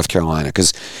come to North Carolina,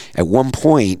 because at one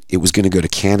point it was going to go to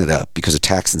Canada because of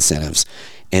tax incentives,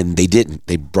 and they didn't.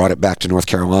 They brought it back to North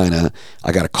Carolina.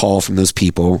 I got a call from those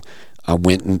people. I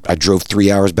went and I drove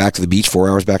 3 hours back to the beach, 4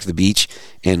 hours back to the beach,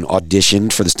 and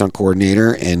auditioned for the stunt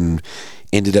coordinator, and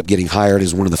ended up getting hired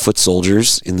as one of the foot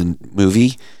soldiers in the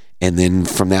movie. And then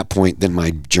from that point, then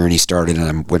my journey started, and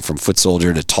I went from foot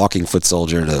soldier to talking foot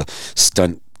soldier to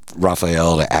stunt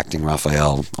Raphael to acting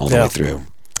Raphael all the way through.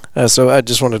 So I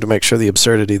just wanted to make sure the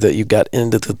absurdity that you got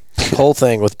into the whole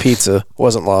thing with pizza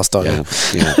wasn't lost on you.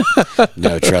 Yeah.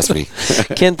 No, trust me.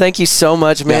 Ken, thank you so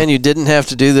much, man. You didn't have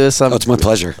to do this. It's my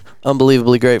pleasure.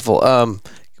 Unbelievably grateful.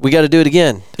 We got to do it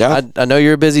again. Yeah. I know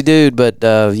you're a busy dude, but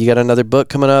you got another book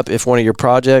coming up. If one of your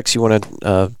projects, you want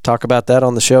to talk about that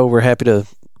on the show, we're happy to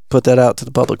put that out to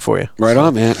the public for you. Right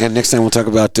on, man. And next time we'll talk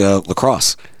about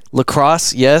lacrosse.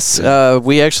 Lacrosse, yes. Yeah.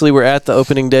 We actually were at the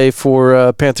opening day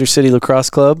for Panther City Lacrosse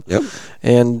Club. Yep.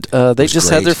 And they just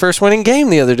had their first winning game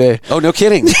the other day. Oh, no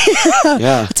kidding.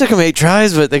 Yeah. It took them 8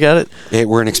 tries, but they got it. Hey,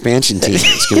 we're an expansion team.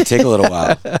 It's going to take a little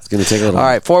while. All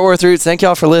right, Fort Worth Roots, thank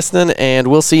y'all for listening, and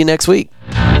we'll see you next week.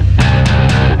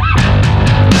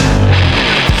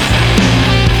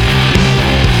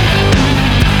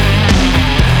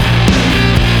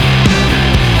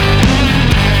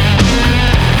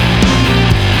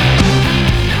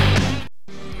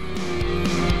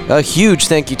 A huge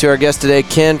thank you to our guest today,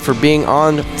 Ken, for being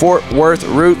on Fort Worth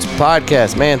Roots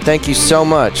podcast. Man, thank you so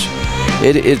much.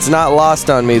 It's not lost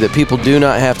on me that people do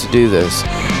not have to do this,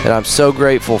 and I'm so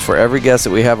grateful for every guest that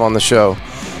we have on the show.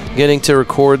 Getting to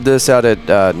record this out at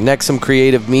Nexum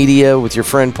Creative Media with your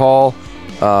friend Paul,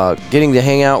 getting to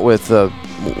hang out with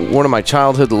one of my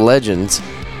childhood legends,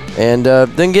 and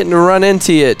then getting to run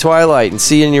into you at Twilight and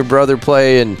seeing your brother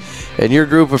play and your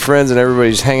group of friends and everybody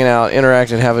just hanging out,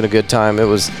 interacting, having a good time. It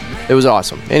was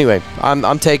awesome. Anyway,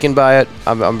 I'm taken by it.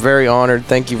 I'm very honored.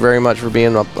 Thank you very much for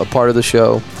being a part of the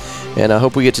show, and I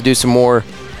hope we get to do some more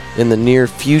in the near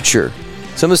future.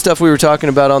 Some of the stuff we were talking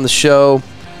about on the show,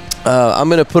 I'm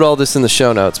going to put all this in the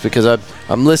show notes because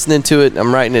I'm listening to it,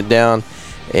 I'm writing it down,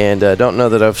 and don't know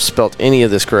that I've spelt any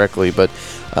of this correctly, but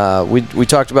We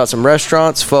talked about some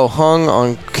restaurants. Pho Hung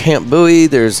on Camp Bowie.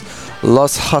 There's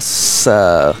Los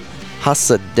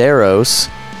Asaderos,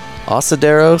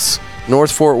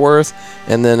 North Fort Worth,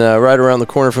 and then right around the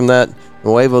corner from that,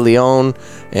 Nuevo Leon.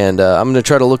 And I'm going to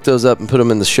try to look those up and put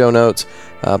them in the show notes.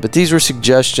 But these were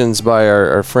suggestions by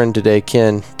our friend today.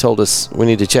 Ken told us we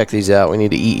need to check these out. We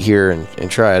need to eat here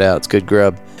and try it out. It's good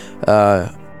grub.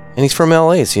 And he's from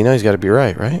LA, so he's got to be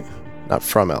right? Not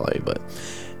from LA, but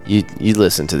you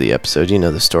listen to the episode, you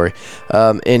know the story.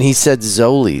 And he said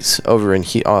Zoli's over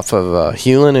off of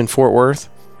Hewlin in Fort Worth.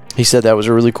 He said that was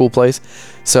a really cool place.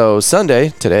 So Sunday,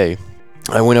 today,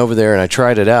 I went over there and I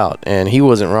tried it out, and he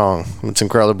wasn't wrong. It's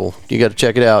incredible. You got to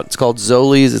check it out. It's called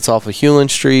Zoli's. It's off of Hewlin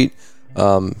Street,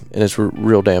 and it's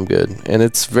real damn good. And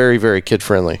it's very, very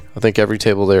kid-friendly. I think every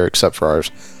table there except for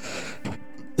ours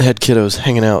had kiddos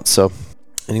hanging out. So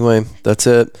anyway, that's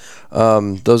it.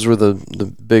 Those were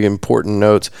the big important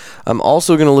notes. I'm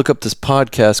also going to look up this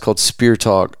podcast called Spear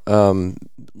Talk.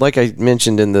 Like I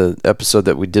mentioned in the episode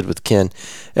that we did with Ken,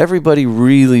 everybody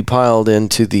really piled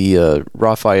into the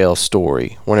Raphael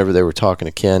story whenever they were talking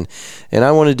to Ken, and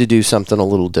I wanted to do something a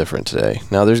little different today.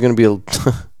 Now, there's going to be there's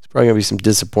probably going to be some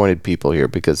disappointed people here,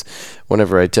 because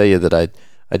whenever I tell you that I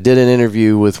did an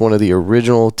interview with one of the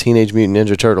original Teenage Mutant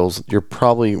Ninja Turtles, you're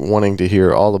probably wanting to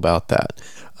hear all about that.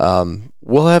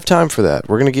 We'll have time for that.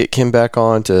 We're going to get Ken back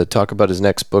on to talk about his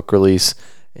next book release,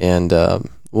 and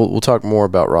we'll talk more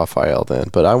about Raphael then.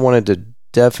 But I wanted to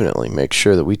definitely make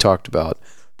sure that we talked about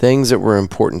things that were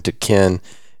important to Ken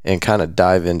and kind of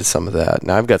dive into some of that.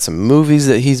 Now, I've got some movies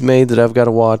that he's made that I've got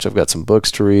to watch. I've got some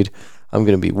books to read. I'm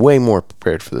going to be way more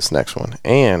prepared for this next one.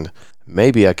 And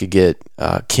maybe I could get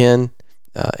Ken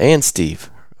and Steve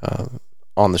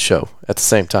on the show at the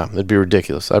same time. It'd be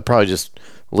ridiculous. I'd probably just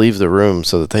leave the room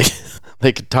so that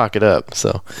they could talk it up.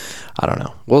 So I don't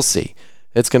know. We'll see.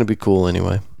 It's going to be cool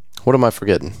anyway. What am I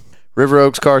forgetting? River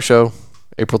Oaks Car Show,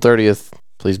 April 30th.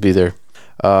 Please be there.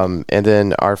 And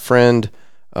then our friend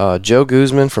Joe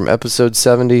Guzman from episode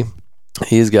 70.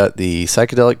 He's got the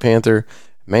Psychedelic Panther,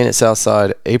 Main at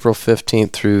Southside, April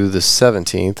 15th through the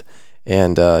 17th.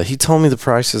 And he told me the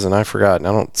prices, and I forgot, and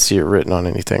I don't see it written on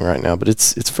anything right now, but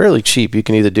it's fairly cheap. You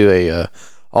can either do a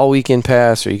all-weekend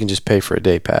pass, or you can just pay for a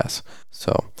day pass.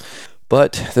 So,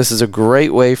 but this is a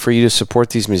great way for you to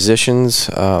support these musicians,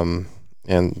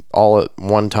 and all at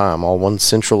one time, all one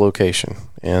central location.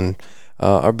 And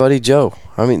our buddy Joe,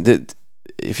 I mean,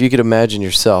 if you could imagine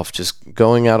yourself just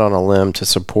going out on a limb to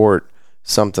support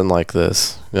something like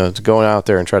this, to going out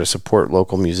there and try to support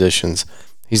local musicians.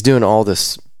 He's doing all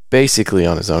this basically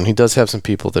on his own. He does have some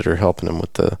people that are helping him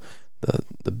with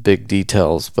the big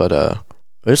details, but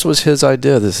this was his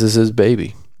idea. This is his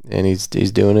baby, and he's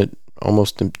doing it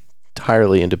almost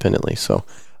entirely independently. So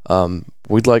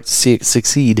we'd like to see it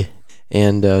succeed,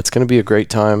 and it's going to be a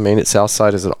great time. Main at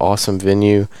Southside is an awesome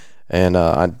venue, and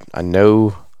I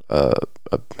know a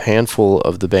handful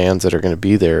of the bands that are going to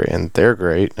be there, and they're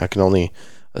great. I can only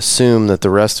assume that the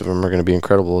rest of them are going to be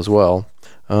incredible as well.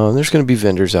 There's going to be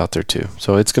vendors out there too,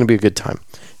 so it's going to be a good time.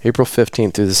 April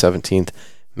 15th through the 17th,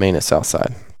 Main at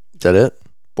Southside. Is that it?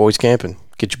 Boys camping.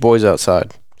 Get your boys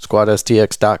outside.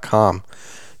 SquadSTX.com.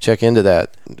 Check into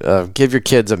that. Give your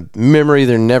kids a memory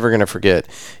they're never going to forget.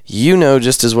 You know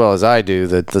just as well as I do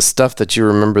that the stuff that you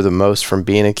remember the most from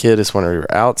being a kid is when you're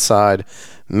outside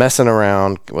messing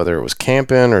around, whether it was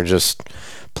camping or just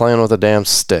playing with a damn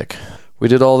stick. We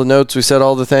did all the notes. We said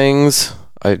all the things.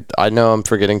 I know I'm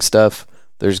forgetting stuff.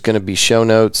 There's going to be show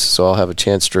notes, so I'll have a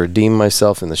chance to redeem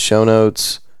myself in the show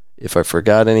notes. If I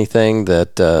forgot anything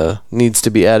that needs to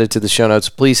be added to the show notes,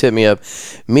 please hit me up.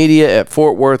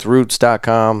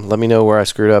 media@fortworthroots.com. Let me know where I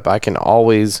screwed up. I can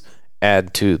always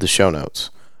add to the show notes.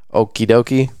 Okie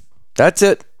dokie. That's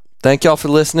it. Thank y'all for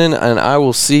listening, and I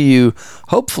will see you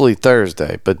hopefully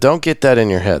Thursday. But don't get that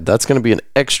in your head. That's going to be an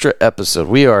extra episode.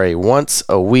 We are a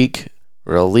once-a-week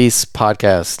release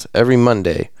podcast every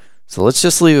Monday. So let's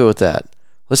just leave it with that.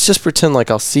 Let's just pretend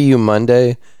like I'll see you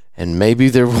Monday, and maybe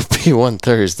there will be one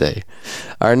Thursday.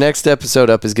 Our next episode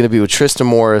up is going to be with Trista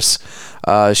Morris.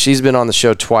 She's been on the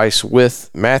show twice with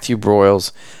Matthew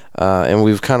Broyles, and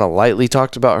we've kind of lightly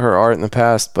talked about her art in the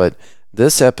past, but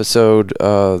this episode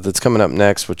that's coming up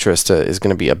next with Trista is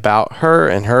going to be about her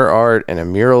and her art and a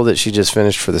mural that she just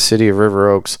finished for the city of River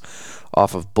Oaks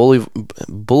off of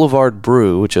Boulevard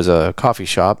Brew, which is a coffee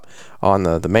shop on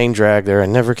the main drag there. I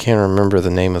never can remember the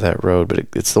name of that road, but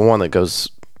it's the one that goes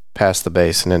past the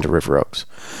base and into River Oaks.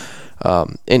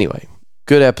 Anyway,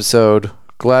 good episode.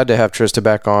 Glad to have Trista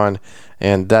back on,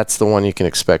 and that's the one you can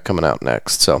expect coming out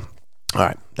next. So, all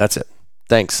right, that's it.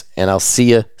 Thanks, and I'll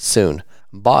see you soon.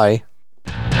 Bye.